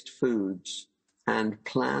plant-based foods and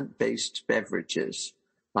plant-based beverages,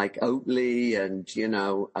 like Oatly and,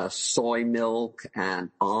 soy milk and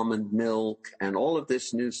almond milk and all of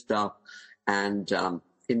this new stuff, and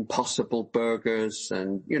Impossible Burgers,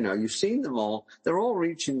 and, you've seen them all. They're all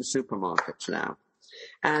reaching the supermarkets now.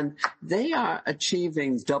 And they are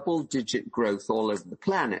achieving double-digit growth all over the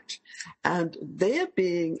planet. And they're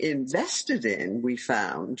being invested in, we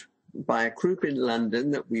found, by a group in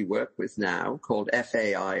London that we work with now called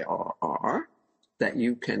FAIRR, that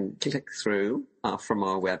you can click through from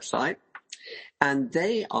our website. And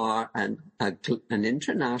they are an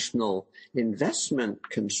international investment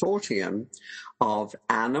consortium of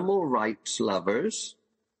animal rights lovers,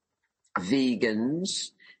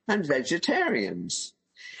 vegans, and vegetarians.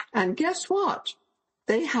 And guess what?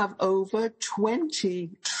 They have over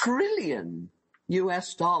 20 trillion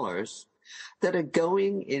US dollars that are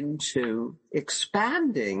going into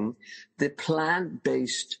expanding the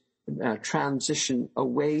plant-based transition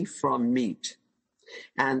away from meat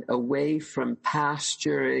and away from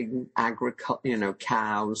pasturing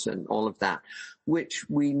cows and all of that, which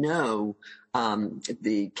we know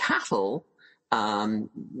the cattle,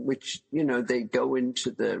 which, they go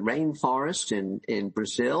into the rainforest in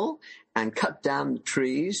Brazil and cut down the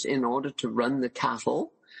trees in order to run the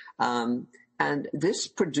cattle. And this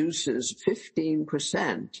produces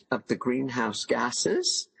 15% of the greenhouse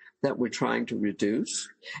gases that we're trying to reduce,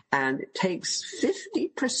 and it takes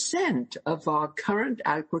 50% of our current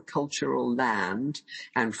agricultural land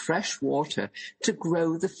and fresh water to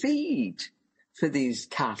grow the feed for these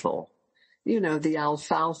cattle. The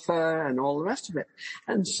alfalfa and all the rest of it.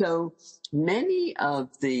 And so many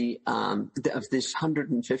of of this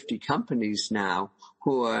 150 companies now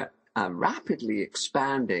who are rapidly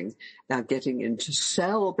expanding, now getting into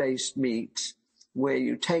cell-based meats, where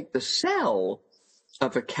you take the cell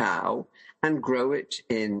of a cow and grow it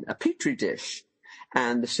in a petri dish.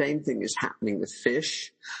 And the same thing is happening with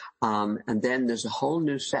fish. And then there's a whole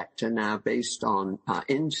new sector now based on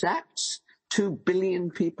insects. 2 billion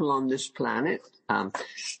people on this planet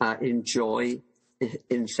enjoy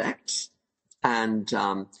insects. And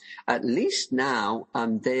at least now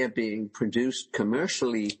they are being produced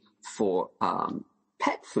commercially for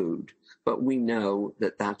pet food. But we know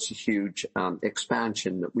that that's a huge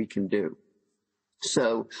expansion that we can do.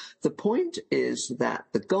 So the point is that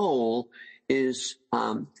the goal is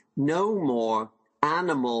no more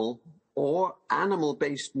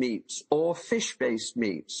animal-based meats or fish-based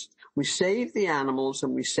meats. We save the animals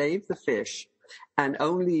and we save the fish and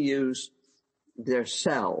only use their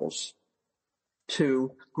cells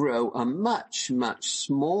to grow a much, much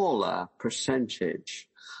smaller percentage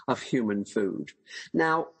of human food.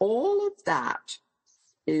 Now, all of that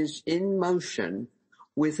is in motion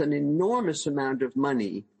with an enormous amount of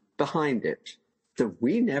money behind it that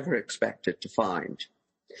we never expected to find.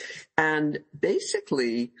 And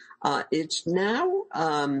basically, it's now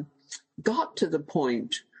got to the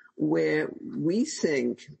point where we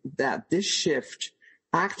think that this shift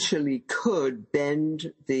actually could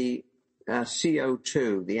bend the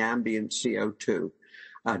CO2, the ambient CO2,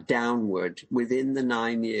 downward within the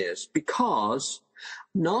 9 years, because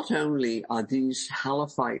not only are these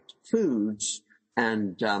halophyte foods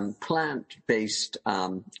and plant-based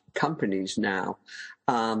companies now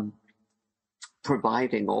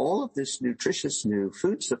providing all of this nutritious new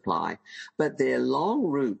food supply, but their long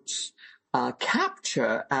roots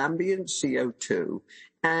capture ambient CO2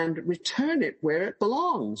 and return it where it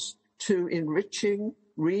belongs, to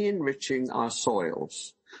re-enriching our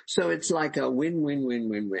soils. So it's like a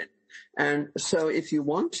win-win-win-win-win. And so if you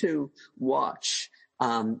want to watch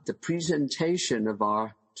the presentation of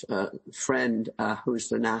our friend who's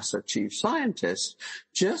the NASA chief scientist,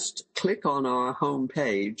 just click on our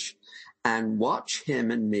homepage and watch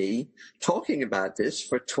him and me talking about this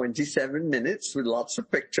for 27 minutes with lots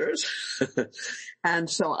of pictures. And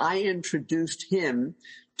so I introduced him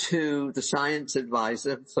to the science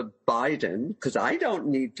advisor for Biden, because I don't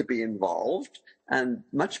need to be involved, and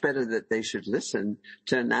much better that they should listen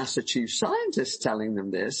to a NASA chief scientist telling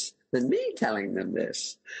them this than me telling them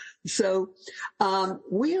this. So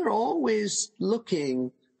we are always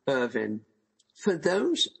looking, Ervin, for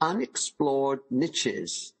those unexplored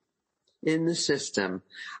niches in the system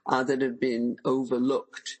that have been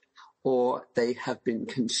overlooked, or they have been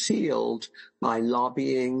concealed by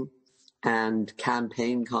lobbying and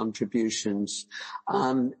campaign contributions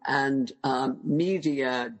and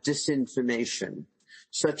media disinformation.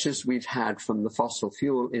 such as we've had from the fossil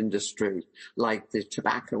fuel industry, like the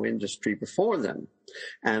tobacco industry before them.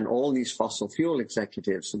 And all these fossil fuel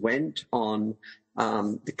executives went on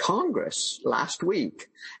the Congress last week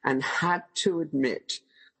and had to admit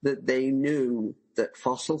that they knew that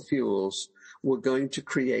fossil fuels were going to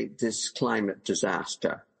create this climate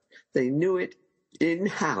disaster. They knew it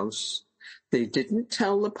in-house. They didn't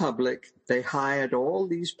tell the public. They hired all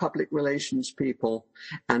these public relations people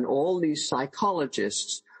and all these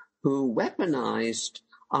psychologists who weaponized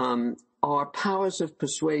our powers of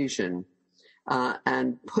persuasion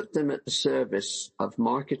and put them at the service of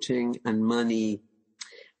marketing and money.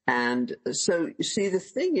 And so, you see, the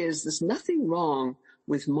thing is, there's nothing wrong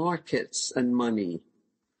with markets and money.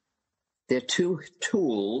 They're two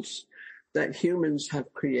tools that humans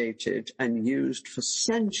have created and used for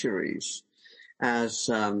centuries, as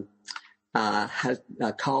Karl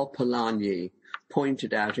Polanyi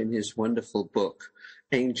pointed out in his wonderful book,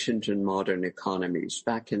 Ancient and Modern Economies,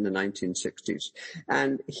 back in the 1960s.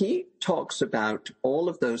 And he talks about all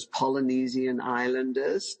of those Polynesian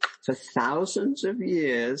islanders for thousands of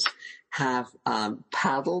years have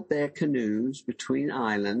paddled their canoes between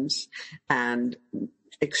islands and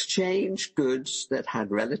exchanged goods that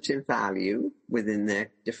had relative value within their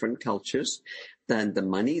different cultures. Then the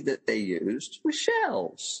money that they used was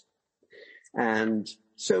shells. And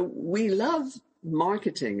so we love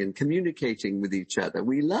marketing and communicating with each other.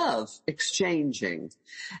 We love exchanging.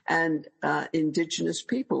 And indigenous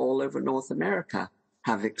people all over North America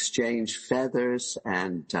have exchanged feathers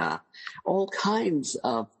and all kinds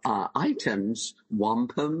of items,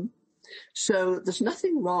 wampum. So there's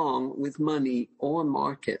nothing wrong with money or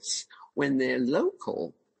markets when they're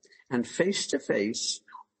local and face-to-face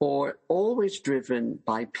or always driven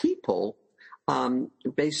by people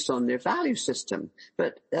based on their value system.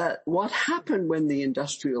 But what happened when the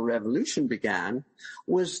Industrial Revolution began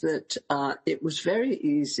was that it was very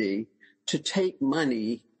easy to take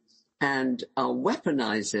money and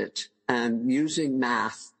weaponize it, and using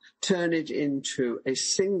math, turn it into a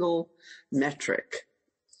single metric.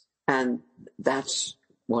 And that's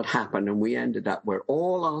what happened. And we ended up where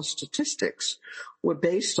all our statistics were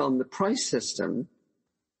based on the price system,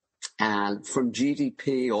 and from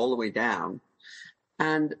GDP all the way down.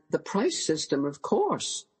 And the price system, of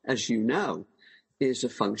course, as you know, is a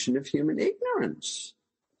function of human ignorance,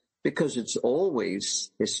 because it's always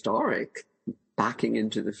historic, backing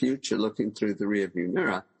into the future, looking through the rearview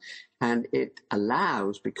mirror. And it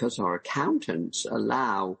allows, because our accountants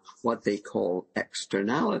allow what they call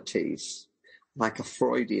externalities, like a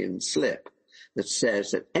Freudian slip that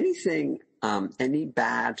says that anything, any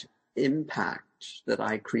bad impact that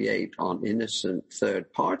I create on innocent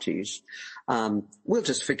third parties, we'll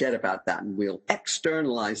just forget about that and we'll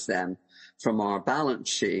externalize them from our balance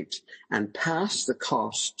sheet and pass the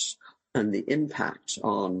costs and the impact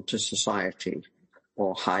on to society,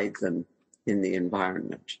 or hide them in the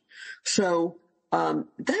environment. So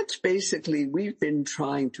that's basically, we've been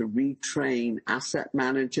trying to retrain asset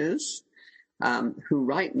managers who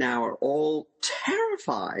right now are all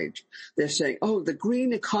terrified. They're saying, oh, the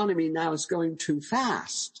green economy now is going too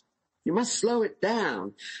fast. You must slow it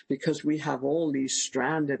down because we have all these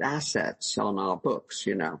stranded assets on our books,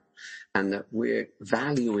 you know, and that we're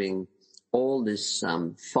valuing all this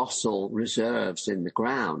fossil reserves in the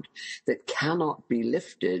ground that cannot be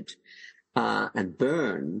lifted and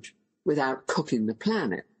burned without cooking the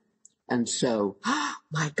planet. And so,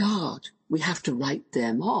 my God, we have to write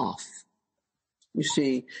them off. You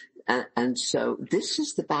see, and so this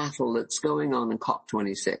is the battle that's going on in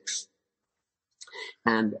COP26.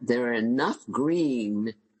 And there are enough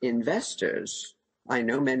green investors, I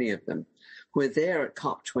know many of them, who are there at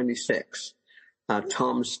COP26.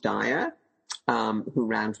 Tom Steyer, who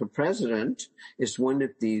ran for president, is one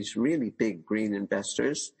of these really big green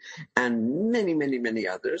investors, and many, many, many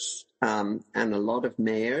others, and a lot of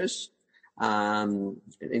mayors,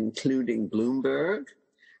 including Bloomberg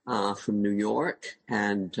from New York,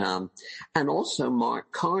 and also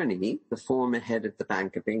Mark Carney, the former head of the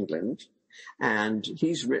Bank of England. And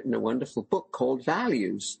he's written a wonderful book called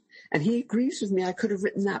Values. And he agrees with me. I could have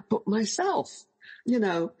written that book myself. You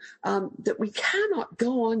know, that we cannot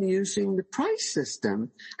go on using the price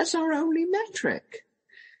system as our only metric.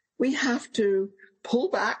 We have to pull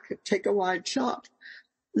back, take a wide shot,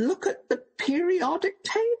 look at the periodic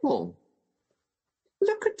table,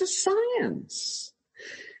 look at the science.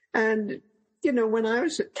 And, you know, when I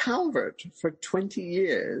was at Calvert for 20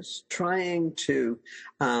 years trying to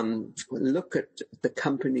look at the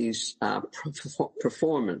company's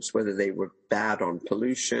performance, whether they were bad on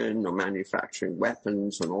pollution or manufacturing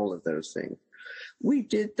weapons and all of those things, we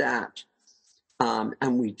did that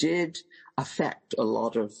And we did affect a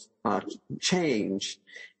lot of change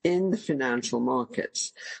in the financial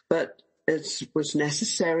markets, but it was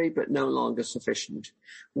necessary but no longer sufficient.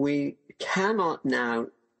 We cannot now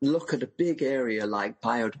look at a big area like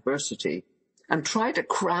biodiversity and try to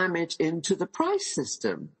cram it into the price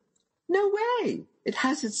system. No way. It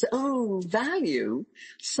has its own value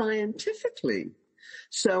scientifically.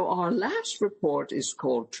 So our last report is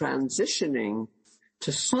called Transitioning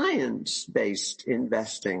to Science-Based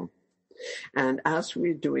Investing. And as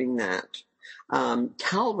we're doing that,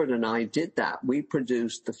 Calvert and I did that. We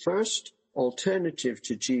produced the first alternative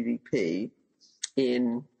to GDP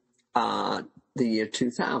in the year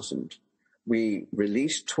 2000. We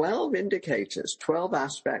released 12 indicators, 12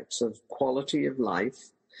 aspects of quality of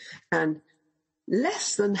life, and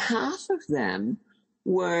less than half of them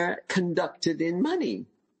were conducted in money.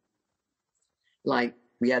 Like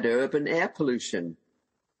we had urban air pollution.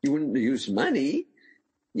 You wouldn't use money,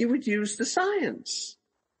 you would use the science.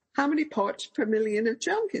 How many parts per million of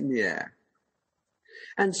junk in the air?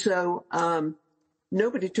 And so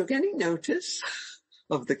nobody took any notice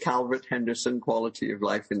of the Calvert Henderson quality of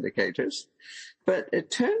life indicators. But it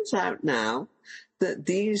turns out now that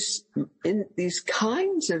these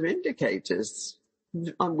kinds of indicators,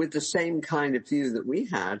 with the same kind of view that we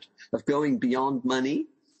had of going beyond money,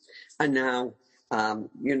 and now,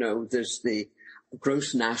 there's the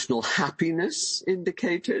gross national happiness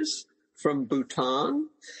indicators from Bhutan.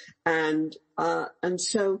 And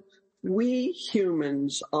so we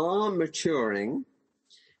humans are maturing,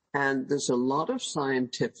 and there's a lot of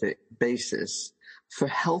scientific basis for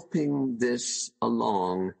helping this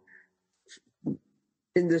along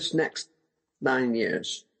in this next 9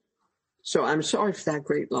 years. So I'm sorry for that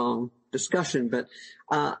great long discussion, but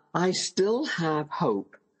I still have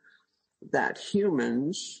hope that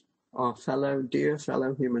humans, our dear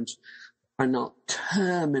fellow humans, are not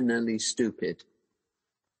terminally stupid.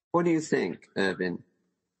 What do you think, Ervin?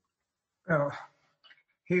 Well,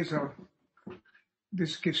 Hazel,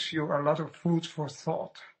 this gives you a lot of food for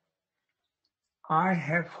thought. I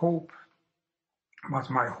have hope, but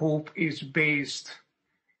my hope is based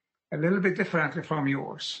a little bit differently from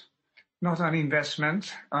yours. Not on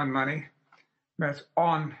investment, on money, but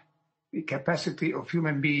on the capacity of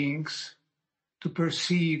human beings to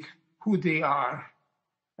perceive who they are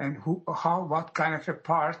and what kind of a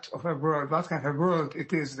part of a world, what kind of a world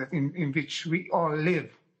it is that in which we all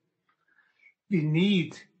live. We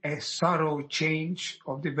need a thorough change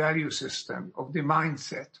of the value system, of the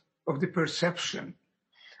mindset, of the perception.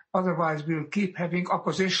 Otherwise, we'll keep having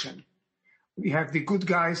opposition. We have the good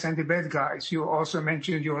guys and the bad guys. You also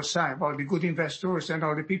mentioned your side about the good investors and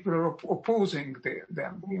all the people who are opposing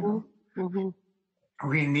them. You know? Mm-hmm.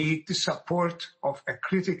 We need the support of a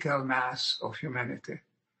critical mass of humanity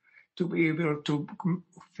to be able to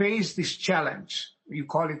face this challenge. You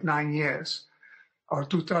call it 9 years or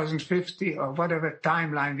 2050 or whatever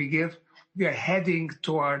timeline we give. We are heading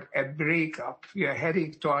toward a breakup. We are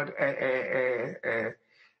heading toward a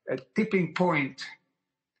tipping point,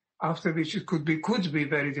 after which it could be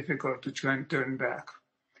very difficult to turn back.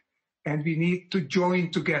 And we need to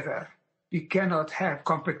join together. We cannot have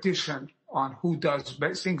competition on who does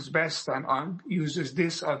things best and on uses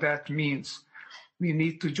this or that means. We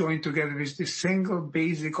need to join together with the single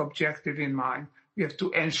basic objective in mind. We have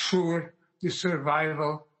to ensure the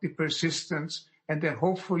survival, the persistence, and then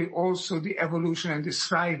hopefully also the evolution and the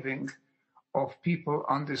thriving of people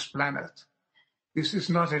on this planet. This is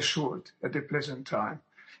not assured at the present time.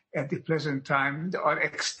 At the present time, our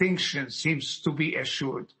extinction seems to be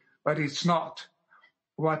assured, but it's not.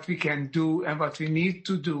 What we can do and what we need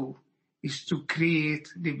to do is to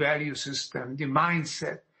create the value system, the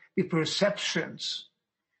mindset, the perceptions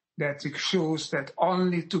that it shows that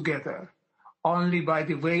only together, only by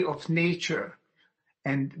the way of nature,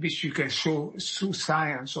 and which you can show through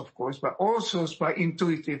science, of course, but also by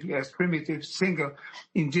intuitively, as primitive, single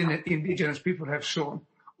indigenous people have shown,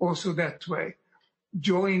 also that way.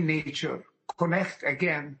 Join nature, connect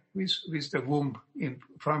again with the womb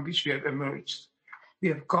from which we have emerged. We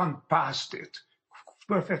have gone past it,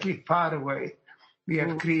 perfectly far away. We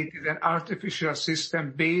have created an artificial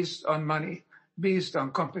system based on money, based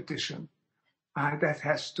on competition. And that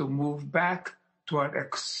has to move back toward a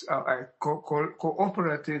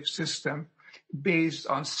cooperative system based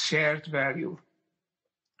on shared value.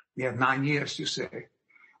 We have 9 years, you say.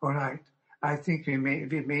 All right. I think we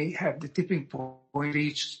may have the tipping point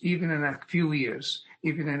reached even in a few years,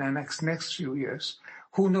 even in the next few years.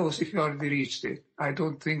 Who knows if we already reached it? I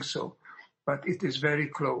don't think so, but it is very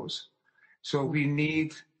close. So we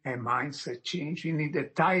need a mindset change. We need a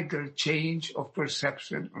tidal change of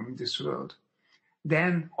perception in this world.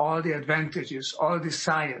 then all the advantages, all the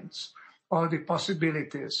science, all the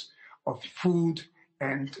possibilities of food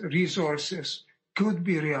and resources could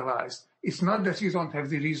be realized. It's not that you don't have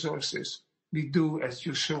the resources. We do, as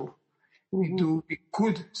you show. We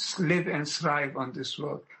could live and thrive on this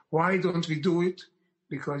world. Why don't we do it?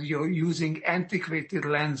 Because you're using antiquated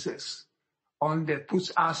lenses on that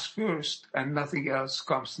puts us first and nothing else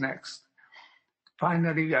comes next.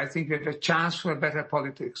 Finally, I think we have a chance for better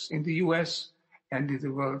politics in the US and in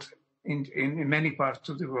the world, in many parts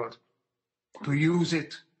of the world. To use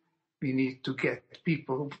it, we need to get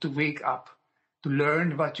people to wake up, to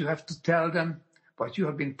learn what you have to tell them, what you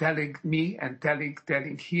have been telling me and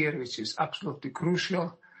telling here, which is absolutely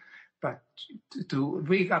crucial, but to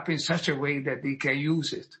wake up in such a way that they can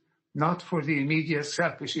use it, not for the immediate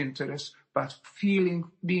selfish interest, but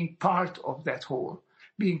being part of that whole,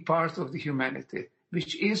 being part of the humanity,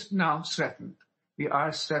 which is now threatened. We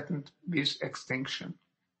are threatened with extinction.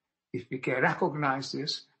 If we can recognize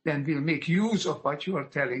this, then we'll make use of what you are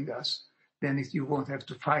telling us. Then you won't have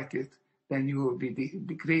to fight it. Then you will be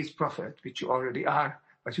the great prophet, which you already are,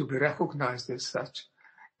 but you'll be recognized as such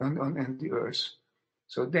on the earth.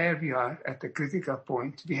 So there we are at a critical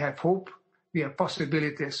point. We have hope. We have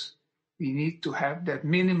possibilities. We need to have that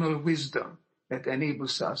minimal wisdom that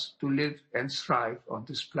enables us to live and thrive on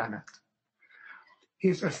this planet.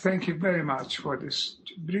 Hazel, thank you very much for this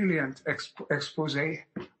brilliant expose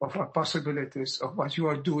of our possibilities, of what you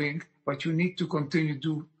are doing, what you need to continue to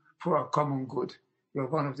do for our common good. You are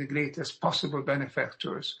one of the greatest possible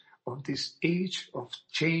benefactors of this age of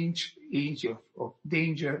change, age of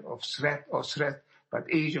danger, of threat, but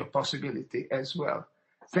age of possibility as well.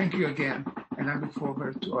 Thank you again, and I look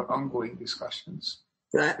forward to our ongoing discussions.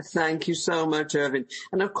 Thank you so much, Ervin.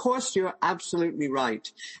 And of course, you're absolutely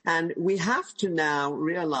right. And we have to now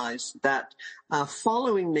realize that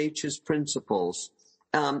following nature's principles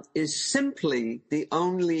is simply the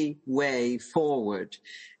only way forward.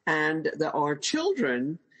 And there are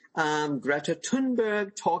children, Greta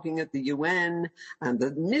Thunberg talking at the UN, and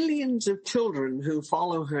the millions of children who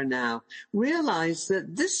follow her now realize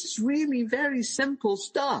that this is really very simple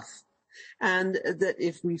stuff. And that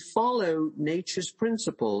if we follow nature's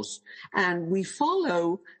principles and we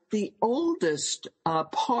follow the oldest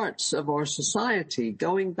parts of our society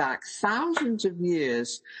going back thousands of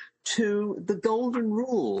years to the Golden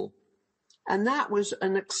Rule, and that was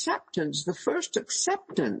an acceptance, the first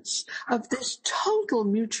acceptance of this total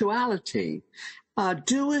mutuality.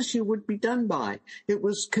 Do as you would be done by. It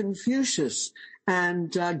was Confucius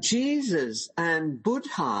and Jesus and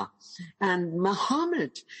Buddha and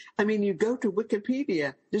Muhammad. I mean, you go to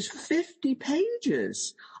Wikipedia, there's 50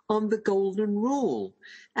 pages on the Golden Rule.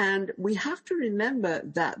 And we have to remember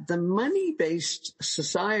that the money-based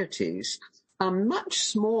societies are much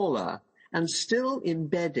smaller and still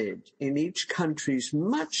embedded in each country's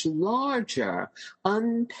much larger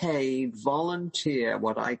unpaid volunteer,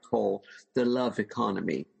 what I call the love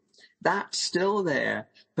economy. That's still there,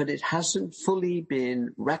 but it hasn't fully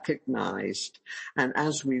been recognized. And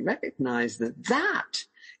as we recognize that that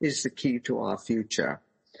is the key to our future,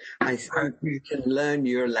 I think we can learn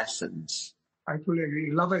your lessons. I fully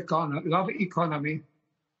agree. Love economy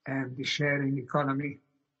and the sharing economy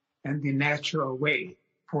and the natural way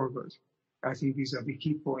forward. I think these are the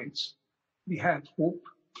key points. We have hope.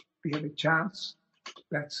 We have a chance.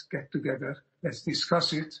 Let's get together. Let's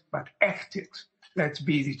discuss it, but act it. Let's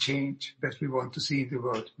be the change that we want to see in the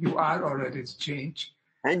world. You are already the change.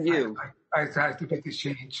 And you. I try to be the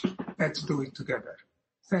change. Let's do it together.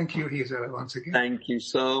 Thank you, Hazel, once again. Thank you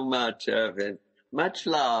so much, Ervin. Much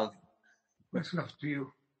love. Much love to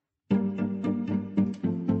you.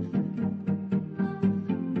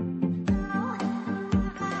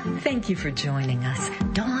 Thank you for joining us.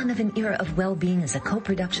 Dawn of an Era of Well-Being is a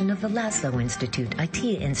co-production of the Laszlo Institute,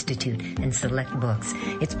 ITEA Institute, and Select Books.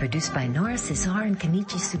 It's produced by Nora Cesar and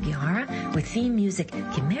Kenichi Sugihara, with theme music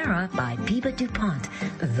Chimera by Biba DuPont.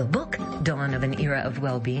 The book, Dawn of an Era of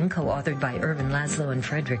Well-Being, co-authored by Ervin, Laszlo, and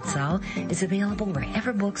Frederick Tsao, is available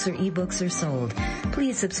wherever books or ebooks are sold.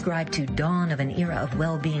 Please subscribe to Dawn of an Era of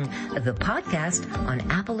Well-Being, the podcast, on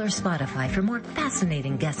Apple or Spotify for more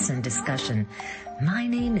fascinating guests and discussion. My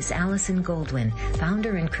name is Alison Goldwyn,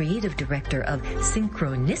 founder and creative director of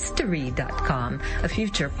Synchronistery.com, a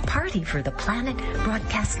future party for the planet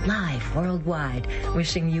broadcast live worldwide.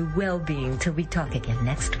 Wishing you well-being till we talk again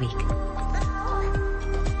next week.